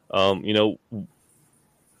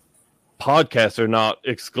 Podcasts are not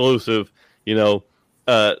exclusive.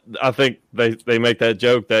 I think they make that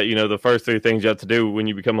joke that, the first three things you have to do when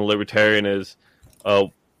you become a libertarian is,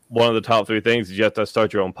 one of the top three things is you have to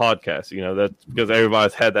start your own podcast. That's because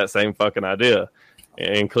everybody's had that same fucking idea,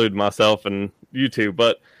 including myself and you two.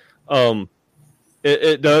 But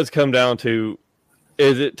it does come down to,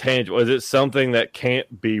 is it tangible? Is it something that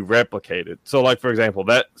can't be replicated? So, like, for example,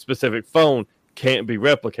 that specific phone can't be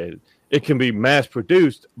replicated. It can be mass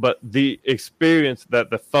produced, but the experience that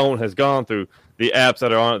the phone has gone through, the apps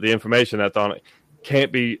that are on it, the information that's on it,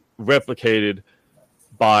 can't be replicated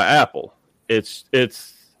by Apple. It's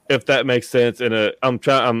if that makes sense. I'm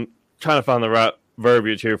trying to find the right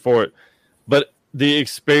verbiage here for it, but the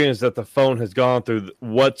experience that the phone has gone through,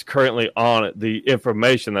 what's currently on it, the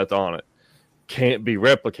information that's on it, can't be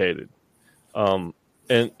replicated,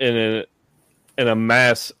 in a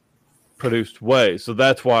mass produced way. So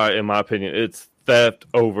that's why, in my opinion, it's theft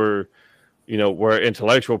over, where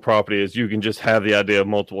intellectual property is, you can just have the idea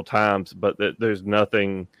multiple times, but there's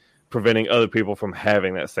nothing preventing other people from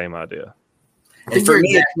having that same idea. And for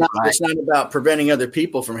me, it's not about preventing other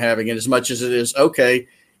people from having it as much as it is, okay,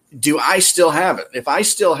 do I still have it? If I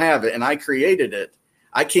still have it and I created it,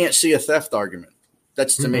 I can't see a theft argument.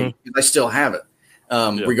 That's to me. I still have it,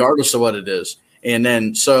 regardless of what it is. And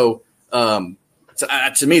then to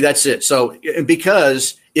me, that's it. So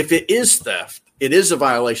because if it is theft, it is a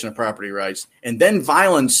violation of property rights, and then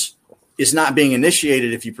violence is not being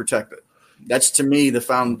initiated if you protect it. That's, to me,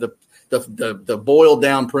 the boiled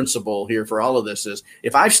down principle here for all of this is,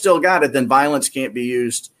 if I've still got it, then violence can't be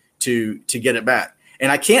used to get it back.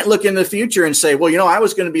 And I can't look in the future and say, well, I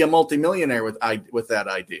was going to be a multimillionaire with that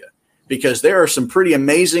idea, because there are some pretty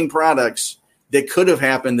amazing products that could have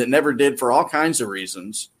happened that never did for all kinds of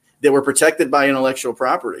reasons, that were protected by intellectual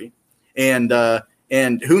property. And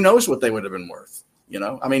who knows what they would have been worth,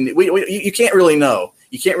 I mean, you can't really know.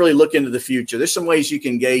 You can't really look into the future. There's some ways you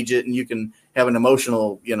can gauge it and you can have an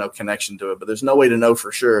emotional, connection to it, but there's no way to know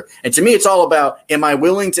for sure. And to me, it's all about, am I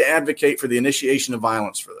willing to advocate for the initiation of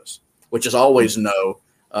violence for this? Which is always no,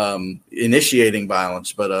 initiating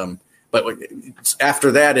violence. But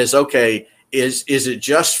after that is, okay, is it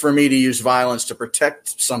just for me to use violence to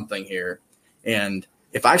protect something here? And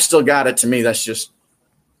if I've still got it, to me, that's just,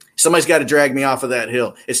 somebody's got to drag me off of that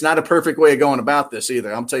hill. It's not a perfect way of going about this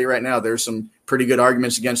either. I'll tell you right now, there's some pretty good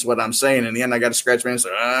arguments against what I'm saying. In the end, I got to scratch my head and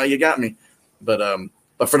say, you got me. But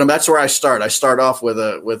for them, that's where I start. I start off with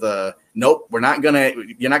a nope. You're not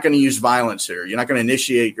gonna use violence here. You're not gonna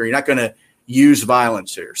initiate, or you're not gonna use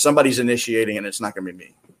violence here. Somebody's initiating, and it's not gonna be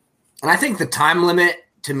me. And I think the time limit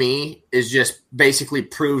to me is just basically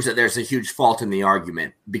proves that there's a huge fault in the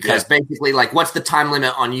argument, because basically, like, what's the time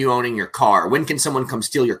limit on you owning your car? When can someone come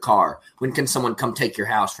steal your car? When can someone come take your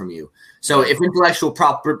house from you? So if intellectual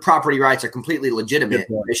property rights are completely legitimate,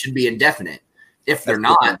 they should be indefinite. If they're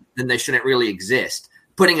not, then they shouldn't really exist.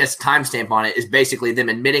 Putting a timestamp on it is basically them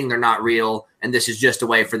admitting they're not real, and this is just a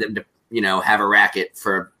way for them to, have a racket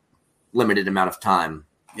for a limited amount of time.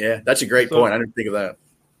 Yeah, that's a great point. I didn't think of that.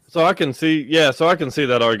 So I can see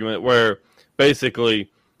that argument where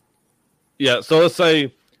basically, so let's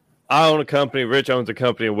say I own a company, Rich owns a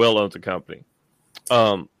company, and Will owns a company.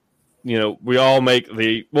 We all make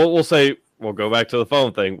we'll say, we'll go back to the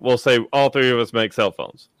phone thing. We'll say all three of us make cell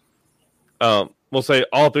phones. We'll say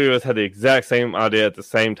all three of us had the exact same idea at the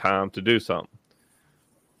same time to do something.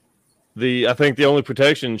 I think the only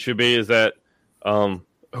protection should be is that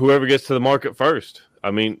whoever gets to the market first. I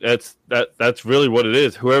mean, that's really what it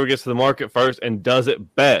is. Whoever gets to the market first and does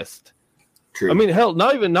it best. True. I mean, hell,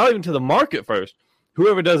 not even to the market first.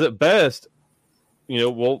 Whoever does it best,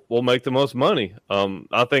 will make the most money.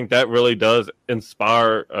 I think that really does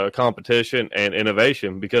inspire competition and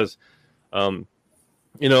innovation, because,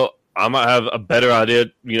 I might have a better idea.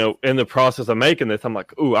 In the process of making this, I'm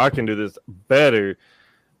like, ooh, I can do this better.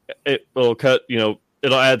 It will cut,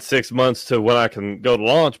 it'll add 6 months to when I can go to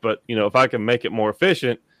launch. But, if I can make it more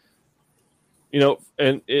efficient,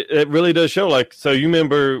 and it really does show. Like, so you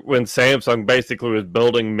remember when Samsung basically was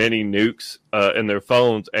building mini nukes in their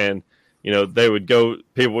phones, and,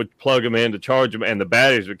 people would plug them in to charge them, and the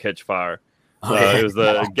batteries would catch fire. It was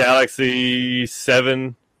the Galaxy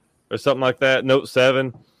 7 or something like that, Note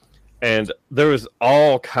 7. And there was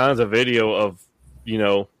all kinds of video of,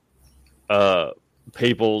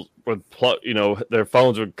 people would their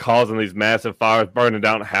phones were causing these massive fires, burning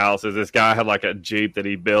down houses. This guy had like a Jeep that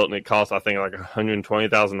he built, and it cost, I think, like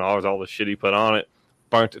 $120,000. All the shit he put on it,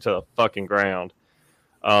 burnt it to the fucking ground.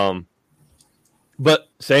 But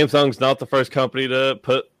Samsung's not the first company to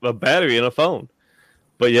put a battery in a phone,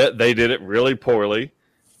 but yet they did it really poorly,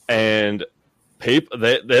 and people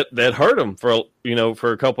that hurt them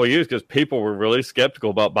for a couple of years, because people were really skeptical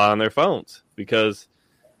about buying their phones because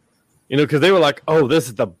they were like, oh, this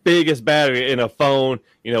is the biggest battery in a phone.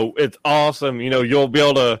 It's awesome. You'll be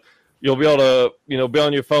able to be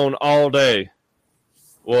on your phone all day.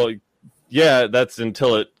 Well, yeah, that's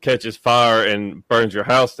until it catches fire and burns your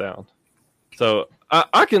house down. So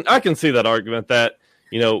I can see that argument that,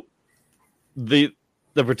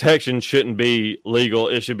 the protection shouldn't be legal.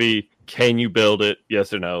 It should be, can you build it?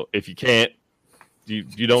 Yes or no. If you can't,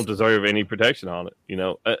 you don't deserve any protection on it,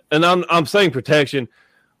 And I'm saying protection,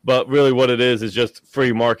 but really what it is just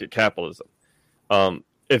free market capitalism.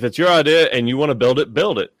 If it's your idea and you want to build it,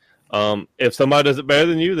 build it. If somebody does it better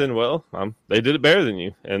than you, then, they did it better than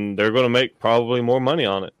you, and they're going to make probably more money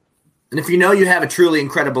on it. And if you have a truly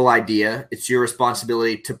incredible idea, it's your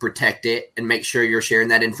responsibility to protect it and make sure you're sharing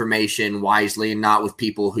that information wisely and not with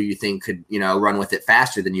people who you think could, run with it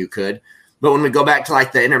faster than you could. But when we go back to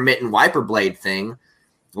like the intermittent wiper blade thing,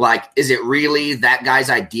 like, is it really that guy's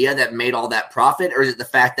idea that made all that profit? Or is it the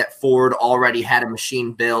fact that Ford already had a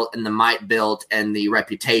machine built and the might built and the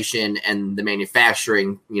reputation and the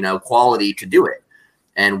manufacturing, quality to do it?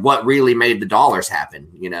 And what really made the dollars happen,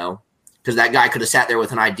 Because that guy could have sat there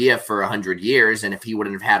with an idea for 100 years, and if he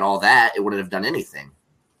wouldn't have had all that, it wouldn't have done anything.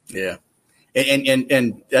 Yeah,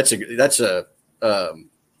 and that's a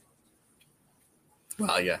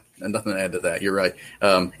well, yeah, and nothing to add to that. You're right.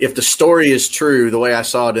 If the story is true, the way I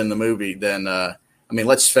saw it in the movie, then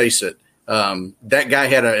let's face it. That guy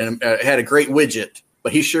had a great widget,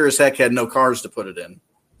 but he sure as heck had no cars to put it in.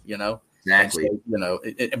 Exactly. So,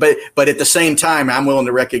 but at the same time, I'm willing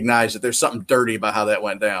to recognize that there's something dirty about how that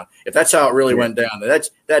went down. If that's how it really went down,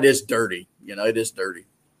 that is dirty. It is dirty.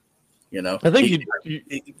 I think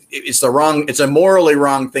it's a morally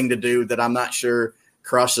wrong thing to do that I'm not sure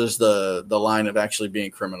crosses the line of actually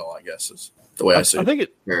being criminal, I guess, is the way I see it. I think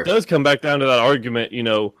it does come back down to that argument,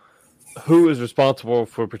 who is responsible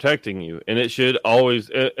for protecting you? And it should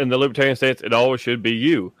always, in the libertarian stance, it always should be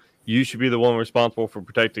you. You should be the one responsible for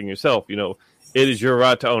protecting yourself. It is your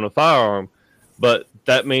right to own a firearm, but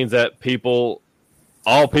that means that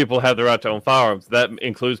all people have the right to own firearms. That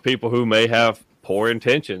includes people who may have poor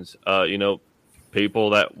intentions. People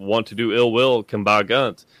that want to do ill will can buy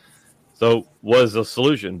guns. So what is the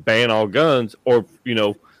solution? Ban all guns, or,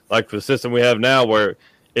 like the system we have now where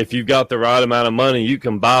if you've got the right amount of money, you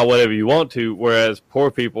can buy whatever you want to, whereas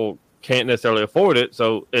poor people can't necessarily afford it.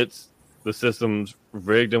 So the system's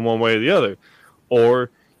rigged in one way or the other.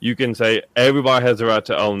 Or you can say everybody has the right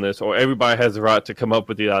to own this, or everybody has the right to come up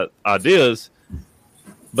with the ideas,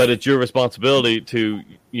 but it's your responsibility to,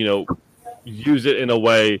 use it in a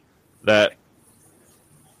way that,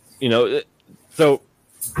 so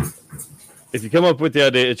if you come up with the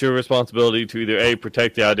idea, it's your responsibility to either A,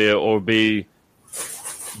 protect the idea, or B,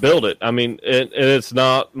 build it. I mean, it's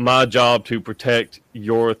not my job to protect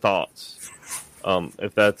your thoughts.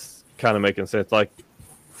 If that's kind of making sense. Like,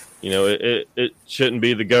 it shouldn't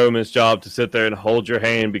be the government's job to sit there and hold your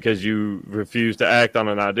hand because you refuse to act on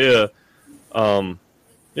an idea.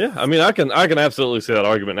 Yeah, I mean, I can absolutely see that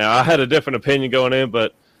argument now. I had a different opinion going in,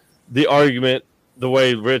 but the argument, the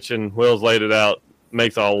way Rich and Will's laid it out,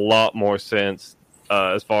 makes a lot more sense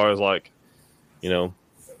as far as yeah.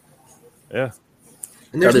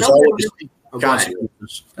 And there's always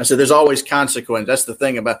consequences. I said there's always consequence. That's the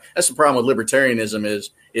thing that's the problem with libertarianism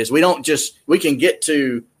is we can get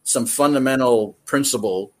to some fundamental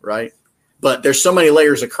principle, right? But there's so many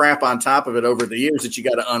layers of crap on top of it over the years that you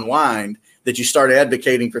got to unwind, that you start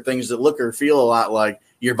advocating for things that look or feel a lot like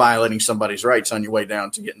you're violating somebody's rights on your way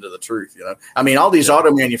down to getting to the truth. I mean, all these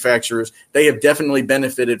auto manufacturers, they have definitely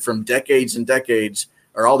benefited from decades and decades,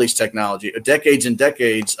 or all these technology, decades and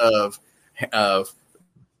decades of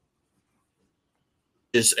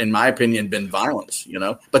is, in my opinion, been violence,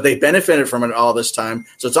 but they benefited from it all this time.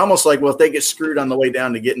 So it's almost like, well, if they get screwed on the way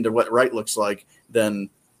down to get into what right looks like, then,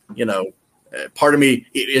 part of me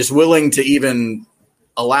is willing to even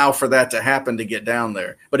allow for that to happen to get down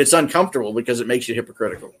there. But it's uncomfortable because it makes you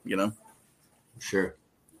hypocritical, Sure.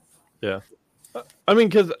 Yeah. I mean,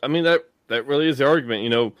 that really is the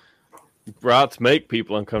argument, routes make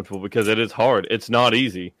people uncomfortable because it is hard. It's not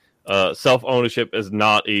easy. Self-ownership is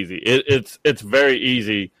not easy. It's very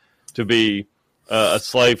easy to be a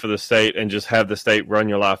slave for the state and just have the state run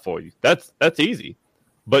your life for you. That's easy,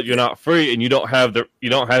 but you're not free and you don't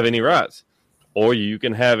have any rights, or you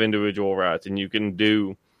can have individual rights and you can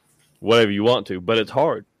do whatever you want to, but it's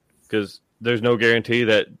hard because there's no guarantee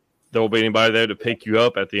that there will be anybody there to pick you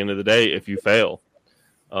up at the end of the day if you fail.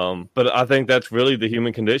 But I think that's really the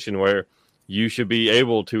human condition, where you should be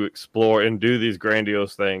able to explore and do these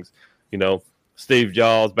grandiose things. Steve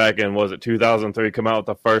Jobs back in, 2003, come out with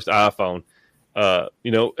the first iPhone.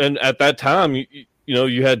 And at that time,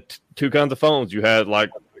 you had two kinds of phones. You had like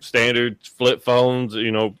standard flip phones,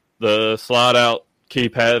 the slide out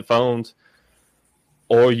keypad phones,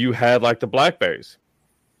 or you had like the Blackberries.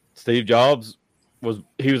 Steve Jobs was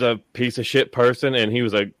a piece of shit person, and he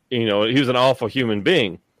was an awful human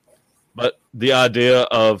being. But the idea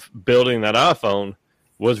of building that iPhone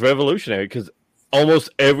was revolutionary, because almost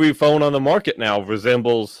every phone on the market now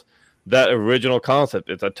resembles that original concept.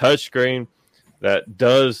 It's a touch screen that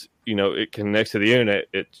does, it connects to the internet.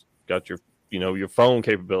 It's got your, your phone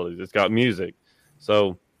capabilities. It's got music.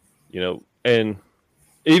 So, and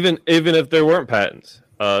even if there weren't patents,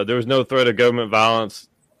 there was no threat of government violence.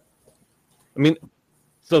 I mean,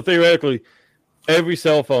 so theoretically, every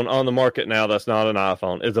cell phone on the market now that's not an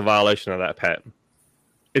iPhone is a violation of that patent.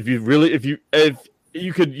 If you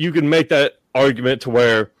could make that argument to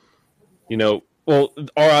where, well,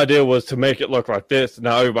 our idea was to make it look like this.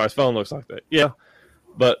 Now everybody's phone looks like that. Yeah,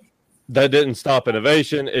 but that didn't stop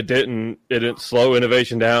innovation. It didn't slow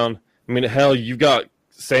innovation down. I mean, hell, you've got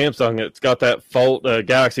Samsung. It's got that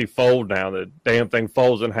Galaxy Fold now. The damn thing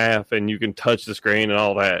folds in half, and you can touch the screen and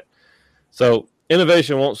all that. So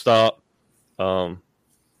innovation won't stop.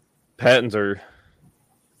 Patents are,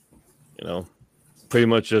 pretty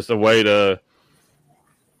much just a way to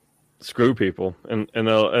screw people in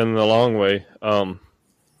the long way.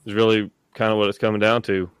 Is really kind of what it's coming down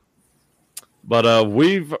to. But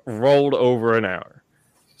we've rolled over an hour.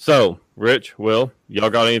 So, Rich, Will,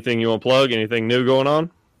 y'all got anything you want to plug? Anything new going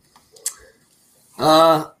on?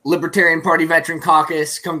 Libertarian Party Veteran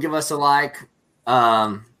Caucus, come give us a like.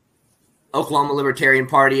 Oklahoma Libertarian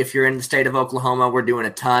Party, if you're in the state of Oklahoma, we're doing a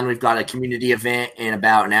ton. We've got a community event in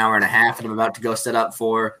about an hour and a half that I'm about to go set up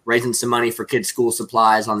for, raising some money for kids' school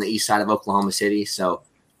supplies on the east side of Oklahoma City. So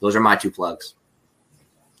those are my two plugs.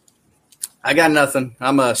 I got nothing.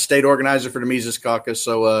 I'm a state organizer for the Mises Caucus.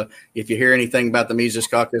 So if you hear anything about the Mises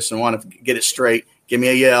Caucus and want to get it straight, give me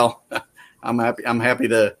a yell. I'm happy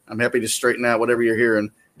to straighten out whatever you're hearing.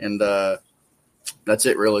 And that's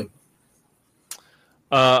it, really.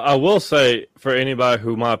 I will say, for anybody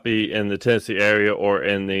who might be in the Tennessee area or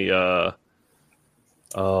in the,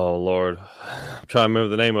 oh Lord, I'm trying to remember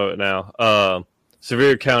the name of it now,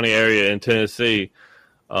 Sevier County area in Tennessee,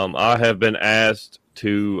 I have been asked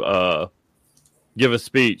to give a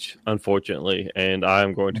speech, unfortunately, and I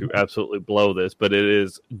am going to absolutely blow this, but it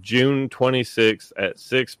is June 26th at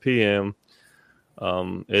 6 p.m.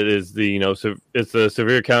 It is it's the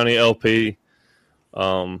Sevier County LP,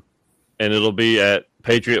 and it'll be at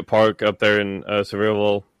Patriot Park up there in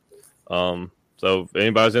Sevierville. So if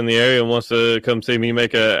anybody's in the area and wants to come see me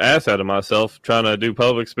make an ass out of myself trying to do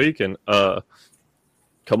public speaking,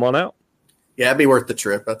 come on out. Yeah, it'd be worth the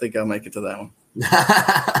trip. I think I'll make it to that one.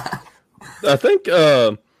 I think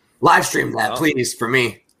live stream that, please, for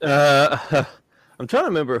me. I'm trying to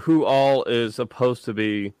remember who all is supposed to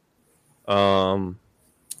be giving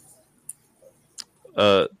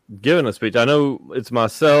a speech. I know it's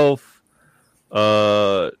myself,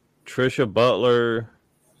 Trisha Butler,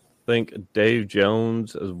 I think Dave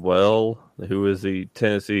Jones as well, who is the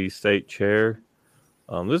Tennessee State Chair.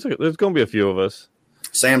 There's going to be a few of us.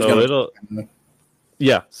 Sam's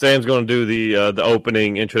Sam's going to do the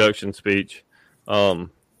opening introduction speech. Sam's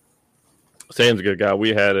a good guy.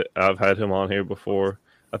 I've had him on here before.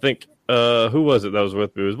 I think who was it that was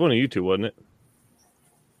with me? It was one of you two, wasn't it?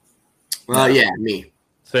 Well, yeah, me.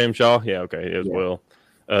 Sam Shaw? Yeah, okay. It was Will.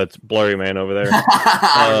 It's blurry man over there.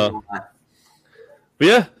 But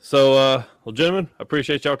yeah, so, well, gentlemen, I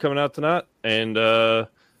appreciate y'all coming out tonight. And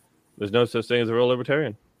there's no such thing as a real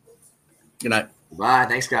libertarian. Good night. Bye.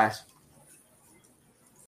 Thanks, guys.